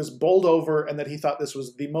he was bowled over, and that he thought this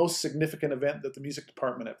was the most significant event that the music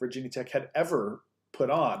department at Virginia Tech had ever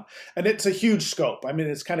put on. And it's a huge scope. I mean,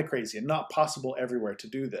 it's kind of crazy and not possible everywhere to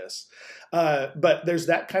do this. But there's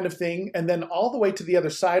that kind of thing. And then all the way to the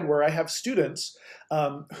other side, where I have students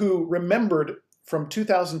who remembered from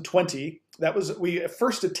 2020, we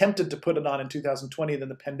first attempted to put it on in 2020, and then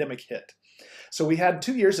the pandemic hit. So we had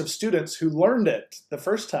 2 years of students who learned it the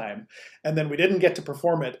first time, and then we didn't get to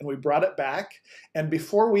perform it, and we brought it back. And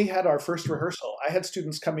before we had our first rehearsal, I had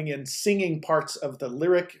students coming in singing parts of the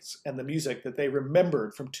lyrics and the music that they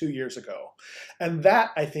remembered from 2 years ago. And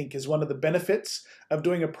that, I think, is one of the benefits of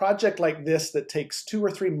doing a project like this that takes 2 or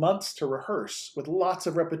 3 months to rehearse, with lots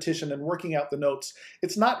of repetition and working out the notes.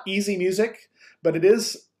 It's not easy music, but it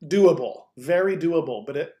is doable, very doable,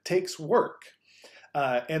 but it takes work.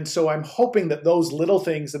 And so I'm hoping that those little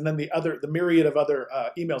things, and then the myriad of other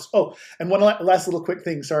emails. Oh, and one last little quick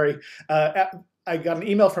thing, sorry. I got an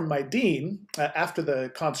email from my dean after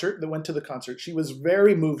the concert, that went to the concert. She was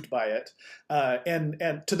very moved by it,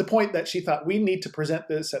 and to the point that she thought we need to present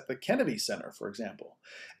this at the Kennedy Center, for example.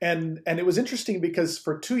 And it was interesting because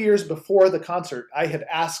for 2 years before the concert, I had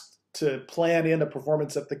asked to plan in a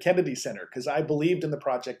performance at the Kennedy Center because I believed in the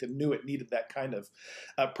project and knew it needed that kind of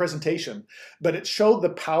presentation. But it showed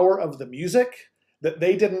the power of the music, that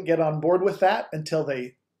they didn't get on board with that until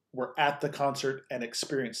they were at the concert and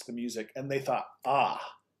experienced the music. And they thought,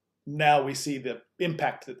 now we see the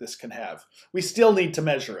impact that this can have. We still need to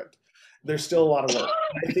measure it. There's still a lot of work.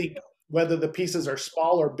 I think whether the pieces are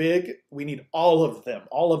small or big, we need all of them,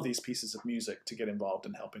 all of these pieces of music to get involved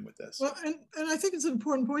in helping with this. Well, and I think it's an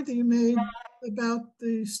important point that you made about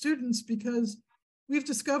the students, because we've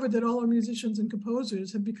discovered that all our musicians and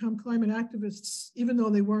composers have become climate activists, even though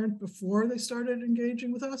they weren't before they started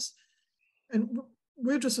engaging with us. And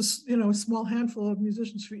we're just a small handful of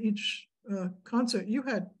musicians for each concert. You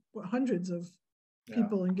had hundreds of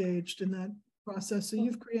people engaged in that process. So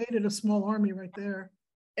you've created a small army right there.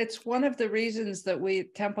 It's one of the reasons that we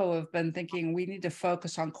at Tempo have been thinking we need to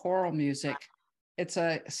focus on choral music. It's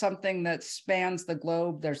something that spans the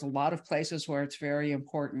globe. There's a lot of places where it's very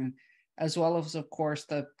important, as well as, of course,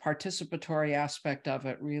 the participatory aspect of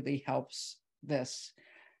it really helps this.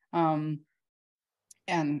 I'll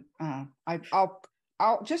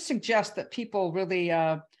just suggest that people really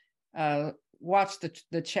watch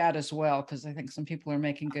the chat as well, because I think some people are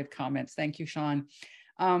making good comments. Thank you, Sean.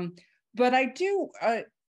 But I do,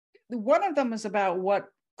 one of them is about what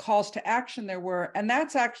calls to action there were, and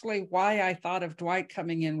that's actually why I thought of Dwight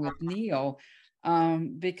coming in with Neil,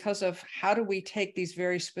 because of how do we take these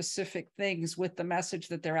very specific things with the message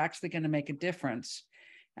that they're actually going to make a difference.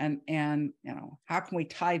 And how can we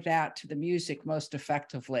tie that to the music most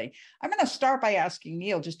effectively? I'm going to start by asking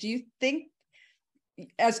Neil, just do you think,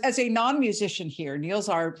 as a non-musician here, Neil's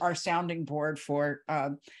our sounding board for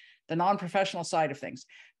the non-professional side of things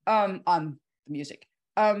on the music.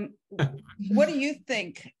 What do you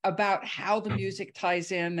think about how the music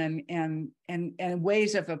ties in and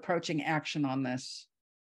ways of approaching action on this?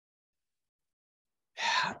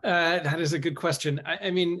 That is a good question.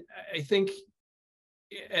 I mean, I think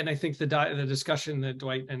the discussion that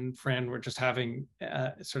Dwight and Fran were just having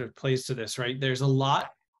sort of plays to this, right? There's a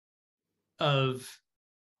lot of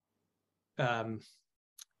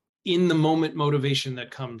in the moment motivation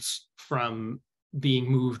that comes from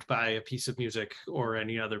being moved by a piece of music or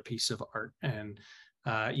any other piece of art, and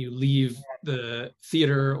you leave the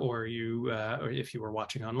theater, or if you were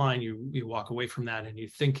watching online, you walk away from that and you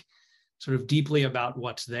think sort of deeply about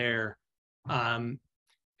what's there. And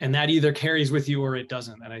that either carries with you or it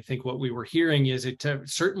doesn't. And I think what we were hearing is it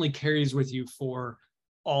certainly carries with you for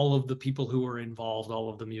all of the people who were involved, all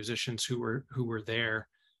of the musicians who were there.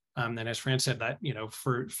 And as Fran said, that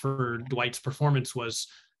for Dwight's performance was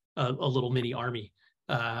a little mini army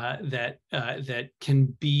that can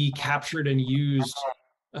be captured and used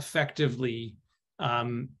effectively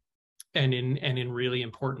and in really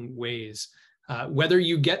important ways. Whether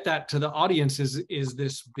you get that to the audience is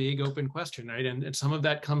this big open question, right? And some of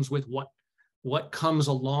that comes with what comes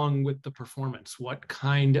along with the performance, what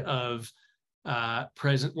kind of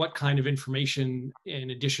what kind of information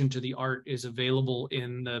in addition to the art is available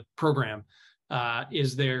in the program.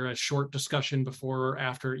 Is there a short discussion before or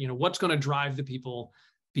after? What's going to drive the people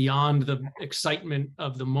beyond the excitement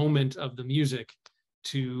of the moment of the music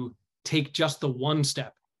to take just the one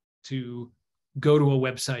step to go to a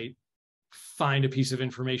website, find a piece of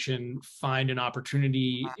information, find an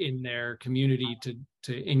opportunity in their community to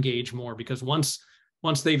engage more, because once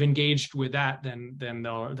they've engaged with that, then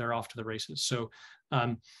they're off to the races. So,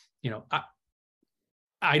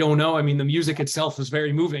 I don't know. I mean, the music itself is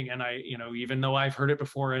very moving, and even though I've heard it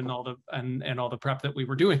before and all the prep that we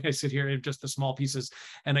were doing, I sit here in just the small pieces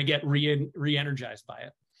and I get re-energized by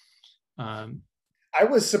it. I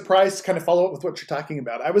was surprised, to kind of follow up with what you're talking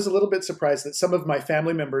about. I was a little bit surprised that some of my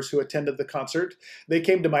family members who attended the concert, they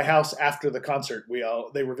came to my house after the concert.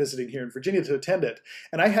 They were visiting here in Virginia to attend it.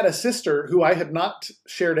 And I had a sister who I had not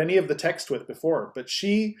shared any of the text with before, but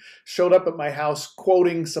she showed up at my house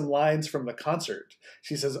quoting some lines from the concert.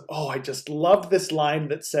 She says, "Oh, I just loved this line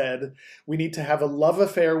that said, we need to have a love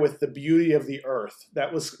affair with the beauty of the earth."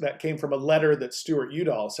 That came from a letter that Stuart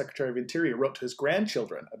Udall, Secretary of Interior, wrote to his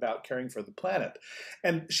grandchildren about caring for the planet.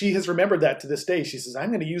 And she has remembered that to this day. She says, "I'm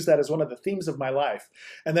going to use that as one of the themes of my life."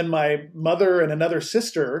 And then my mother and another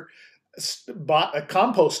sister bought a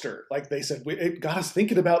composter. Like they said, it got us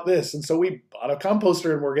thinking about this. And so we bought a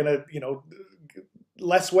composter, and we're going to,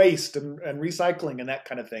 less waste and recycling and that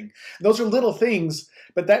kind of thing. Those are little things,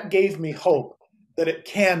 but that gave me hope that it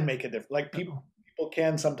can make a difference. Like people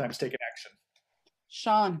can sometimes take an action.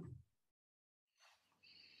 Sean.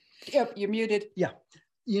 Yep, you're muted. Yeah.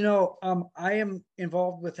 You know, I am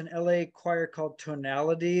involved with an LA choir called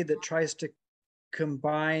Tonality that tries to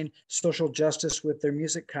combine social justice with their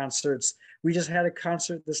music concerts. We just had a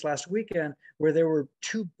concert this last weekend where there were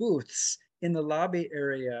 2 booths in the lobby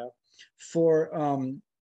area for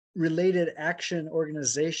related action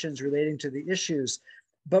organizations relating to the issues.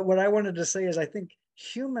 But what I wanted to say is I think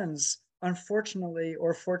humans, unfortunately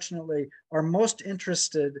or fortunately, are most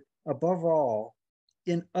interested above all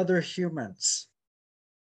in other humans.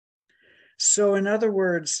 So in other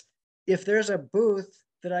words, if there's a booth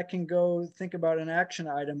that I can go think about an action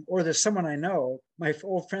item, or there's someone I know, my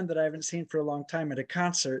old friend that I haven't seen for a long time at a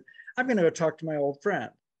concert, I'm going to go talk to my old friend.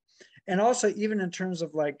 And also, even in terms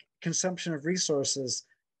of like consumption of resources,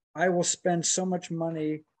 I will spend so much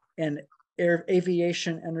money and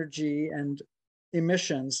aviation energy and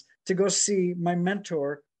emissions to go see my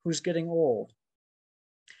mentor who's getting old.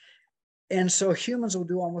 And so humans will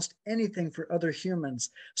do almost anything for other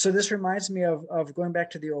humans. So this reminds me of going back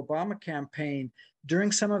to the Obama campaign.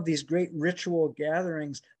 During some of these great ritual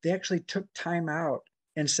gatherings, they actually took time out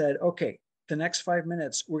and said, okay, the next 5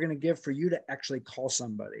 minutes we're going to give for you to actually call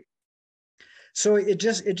somebody. So it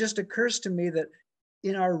just occurs to me that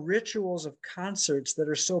in our rituals of concerts that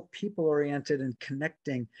are so people-oriented and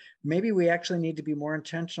connecting, maybe we actually need to be more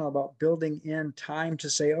intentional about building in time to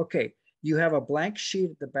say, okay, you have a blank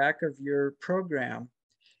sheet at the back of your program,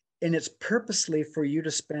 and it's purposely for you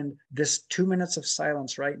to spend this 2 minutes of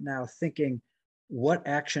silence right now thinking, what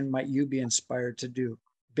action might you be inspired to do?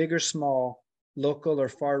 Big or small, local or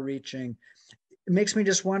far-reaching. It makes me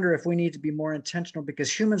just wonder if we need to be more intentional,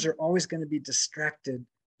 because humans are always going to be distracted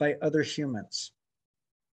by other humans.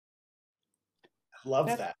 Love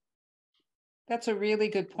that. That's a really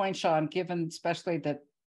good point, Sean, given especially that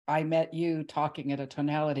I met you talking at a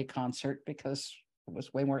Tonality concert, because it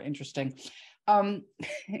was way more interesting.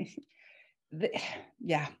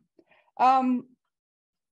 Yeah.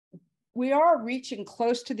 We are reaching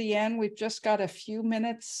close to the end. We've just got a few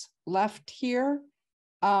minutes left here.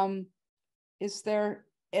 Is there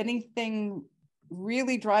anything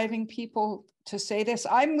really driving people to say this?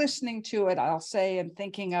 I'm listening to it, I'll say, and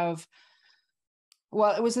thinking of,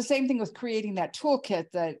 well, it was the same thing with creating that toolkit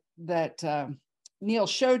that Neil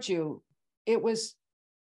showed you. It was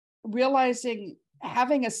realizing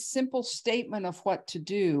having a simple statement of what to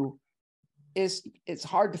do it's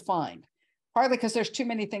hard to find, partly because there's too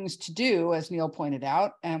many things to do, as Neil pointed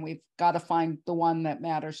out, and we've got to find the one that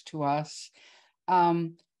matters to us.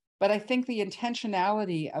 But I think the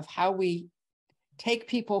intentionality of how we take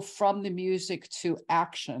people from the music to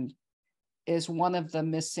action is one of the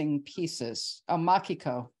missing pieces.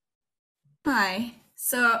 Makiko. Hi.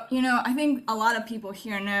 So, I think a lot of people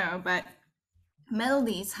here know, but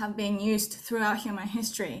melodies have been used throughout human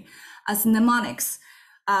history as mnemonics,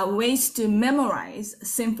 ways to memorize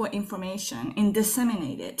simple information and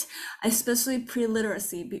disseminate it, especially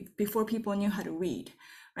pre-literacy, before people knew how to read,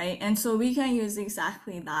 right? And so we can use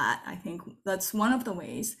exactly that. I think that's one of the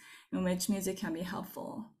ways in which music can be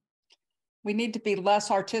helpful. We need to be less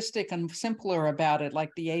artistic and simpler about it, like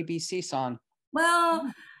the ABC song.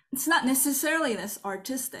 Well, it's not necessarily less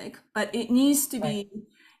artistic, but it needs to be,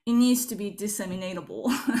 it needs to be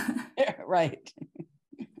disseminatable. Right.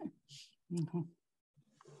 Mm-hmm.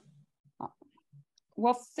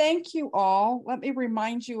 Well, thank you all. Let me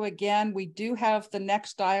remind you again, we do have the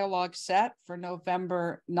next dialogue set for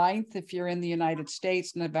November 9th, if you're in the United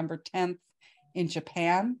States, November 10th in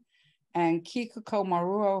Japan. And Kikuko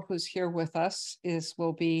Maruo, who's here with us,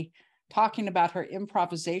 will be talking about her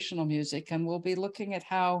improvisational music, and we'll be looking at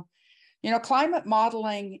how, climate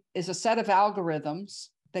modeling is a set of algorithms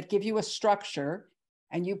that give you a structure,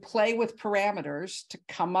 and you play with parameters to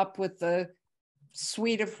come up with the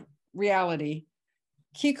suite of reality.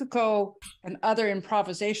 Kikuko and other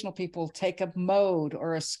improvisational people take a mode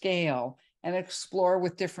or a scale and explore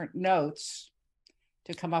with different notes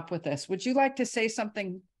to come up with this. Would you like to say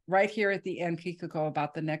something right here at the end, Kikuko,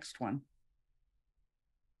 about the next one?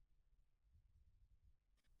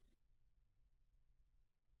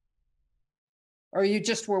 Or you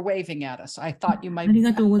just were waving at us. I thought you might. あり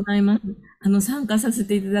がとうございます。参加させ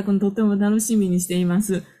ていただくのとても楽しみにしていま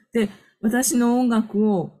す。で、私の音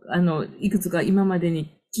楽を、いくつか今までに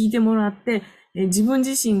聴いてもらって、自分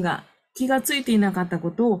自身が気がついていなかった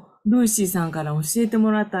ことをルーシーさんから教えて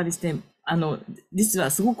もらったりして、実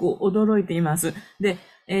はすごく驚いています。で、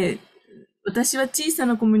私は小さ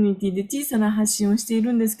なコミュニティで小さな発信をしてい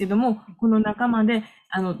るんですけども、この仲間で、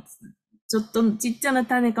ちょっとちっちゃな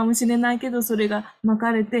種かもしれないけど、それがま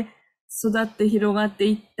かれて、育って広がって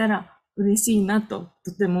いったら嬉しいなと、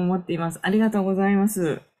とても思っています。ありがとうございま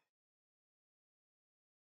す。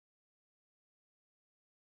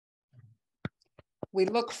We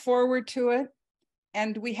look forward to it.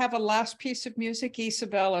 And we have a last piece of music,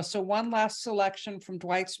 Isabella. So one last selection from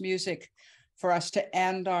Dwight's music for us to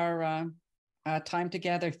end our time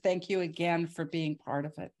together. Thank you again for being part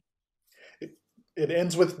of it. It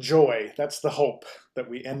ends with joy. That's the hope, that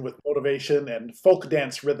we end with motivation and folk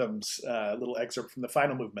dance rhythms. A little excerpt from the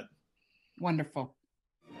final movement. Wonderful.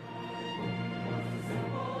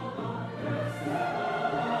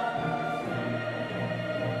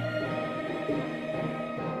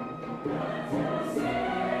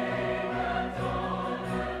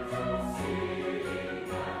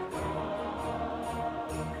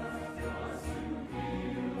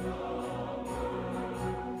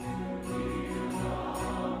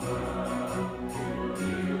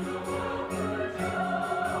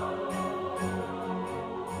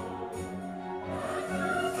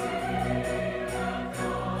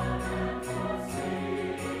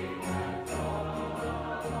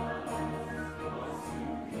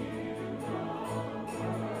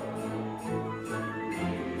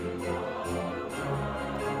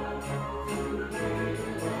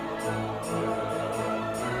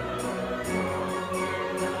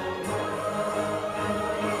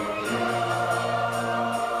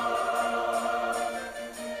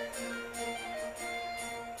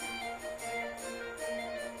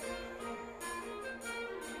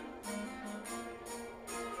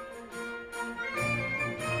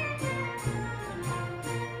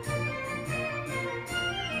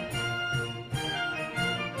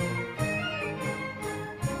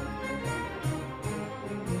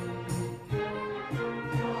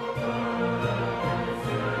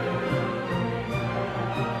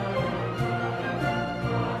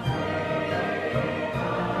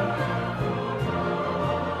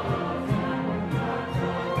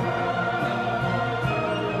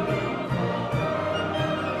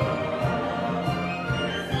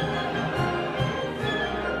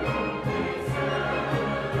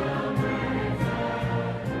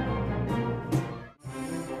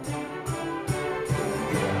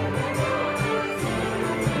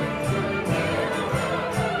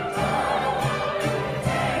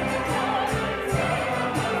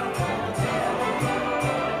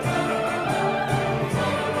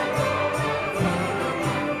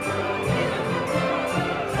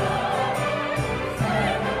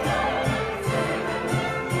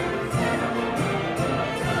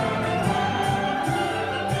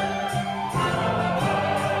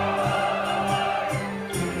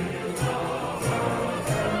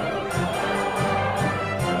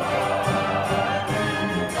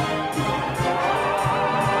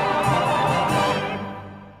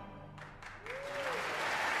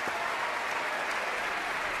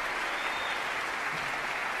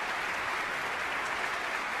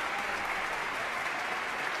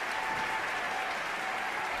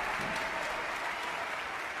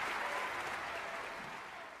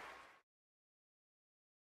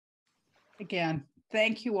 Again,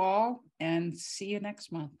 thank you all and see you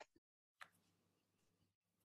next month.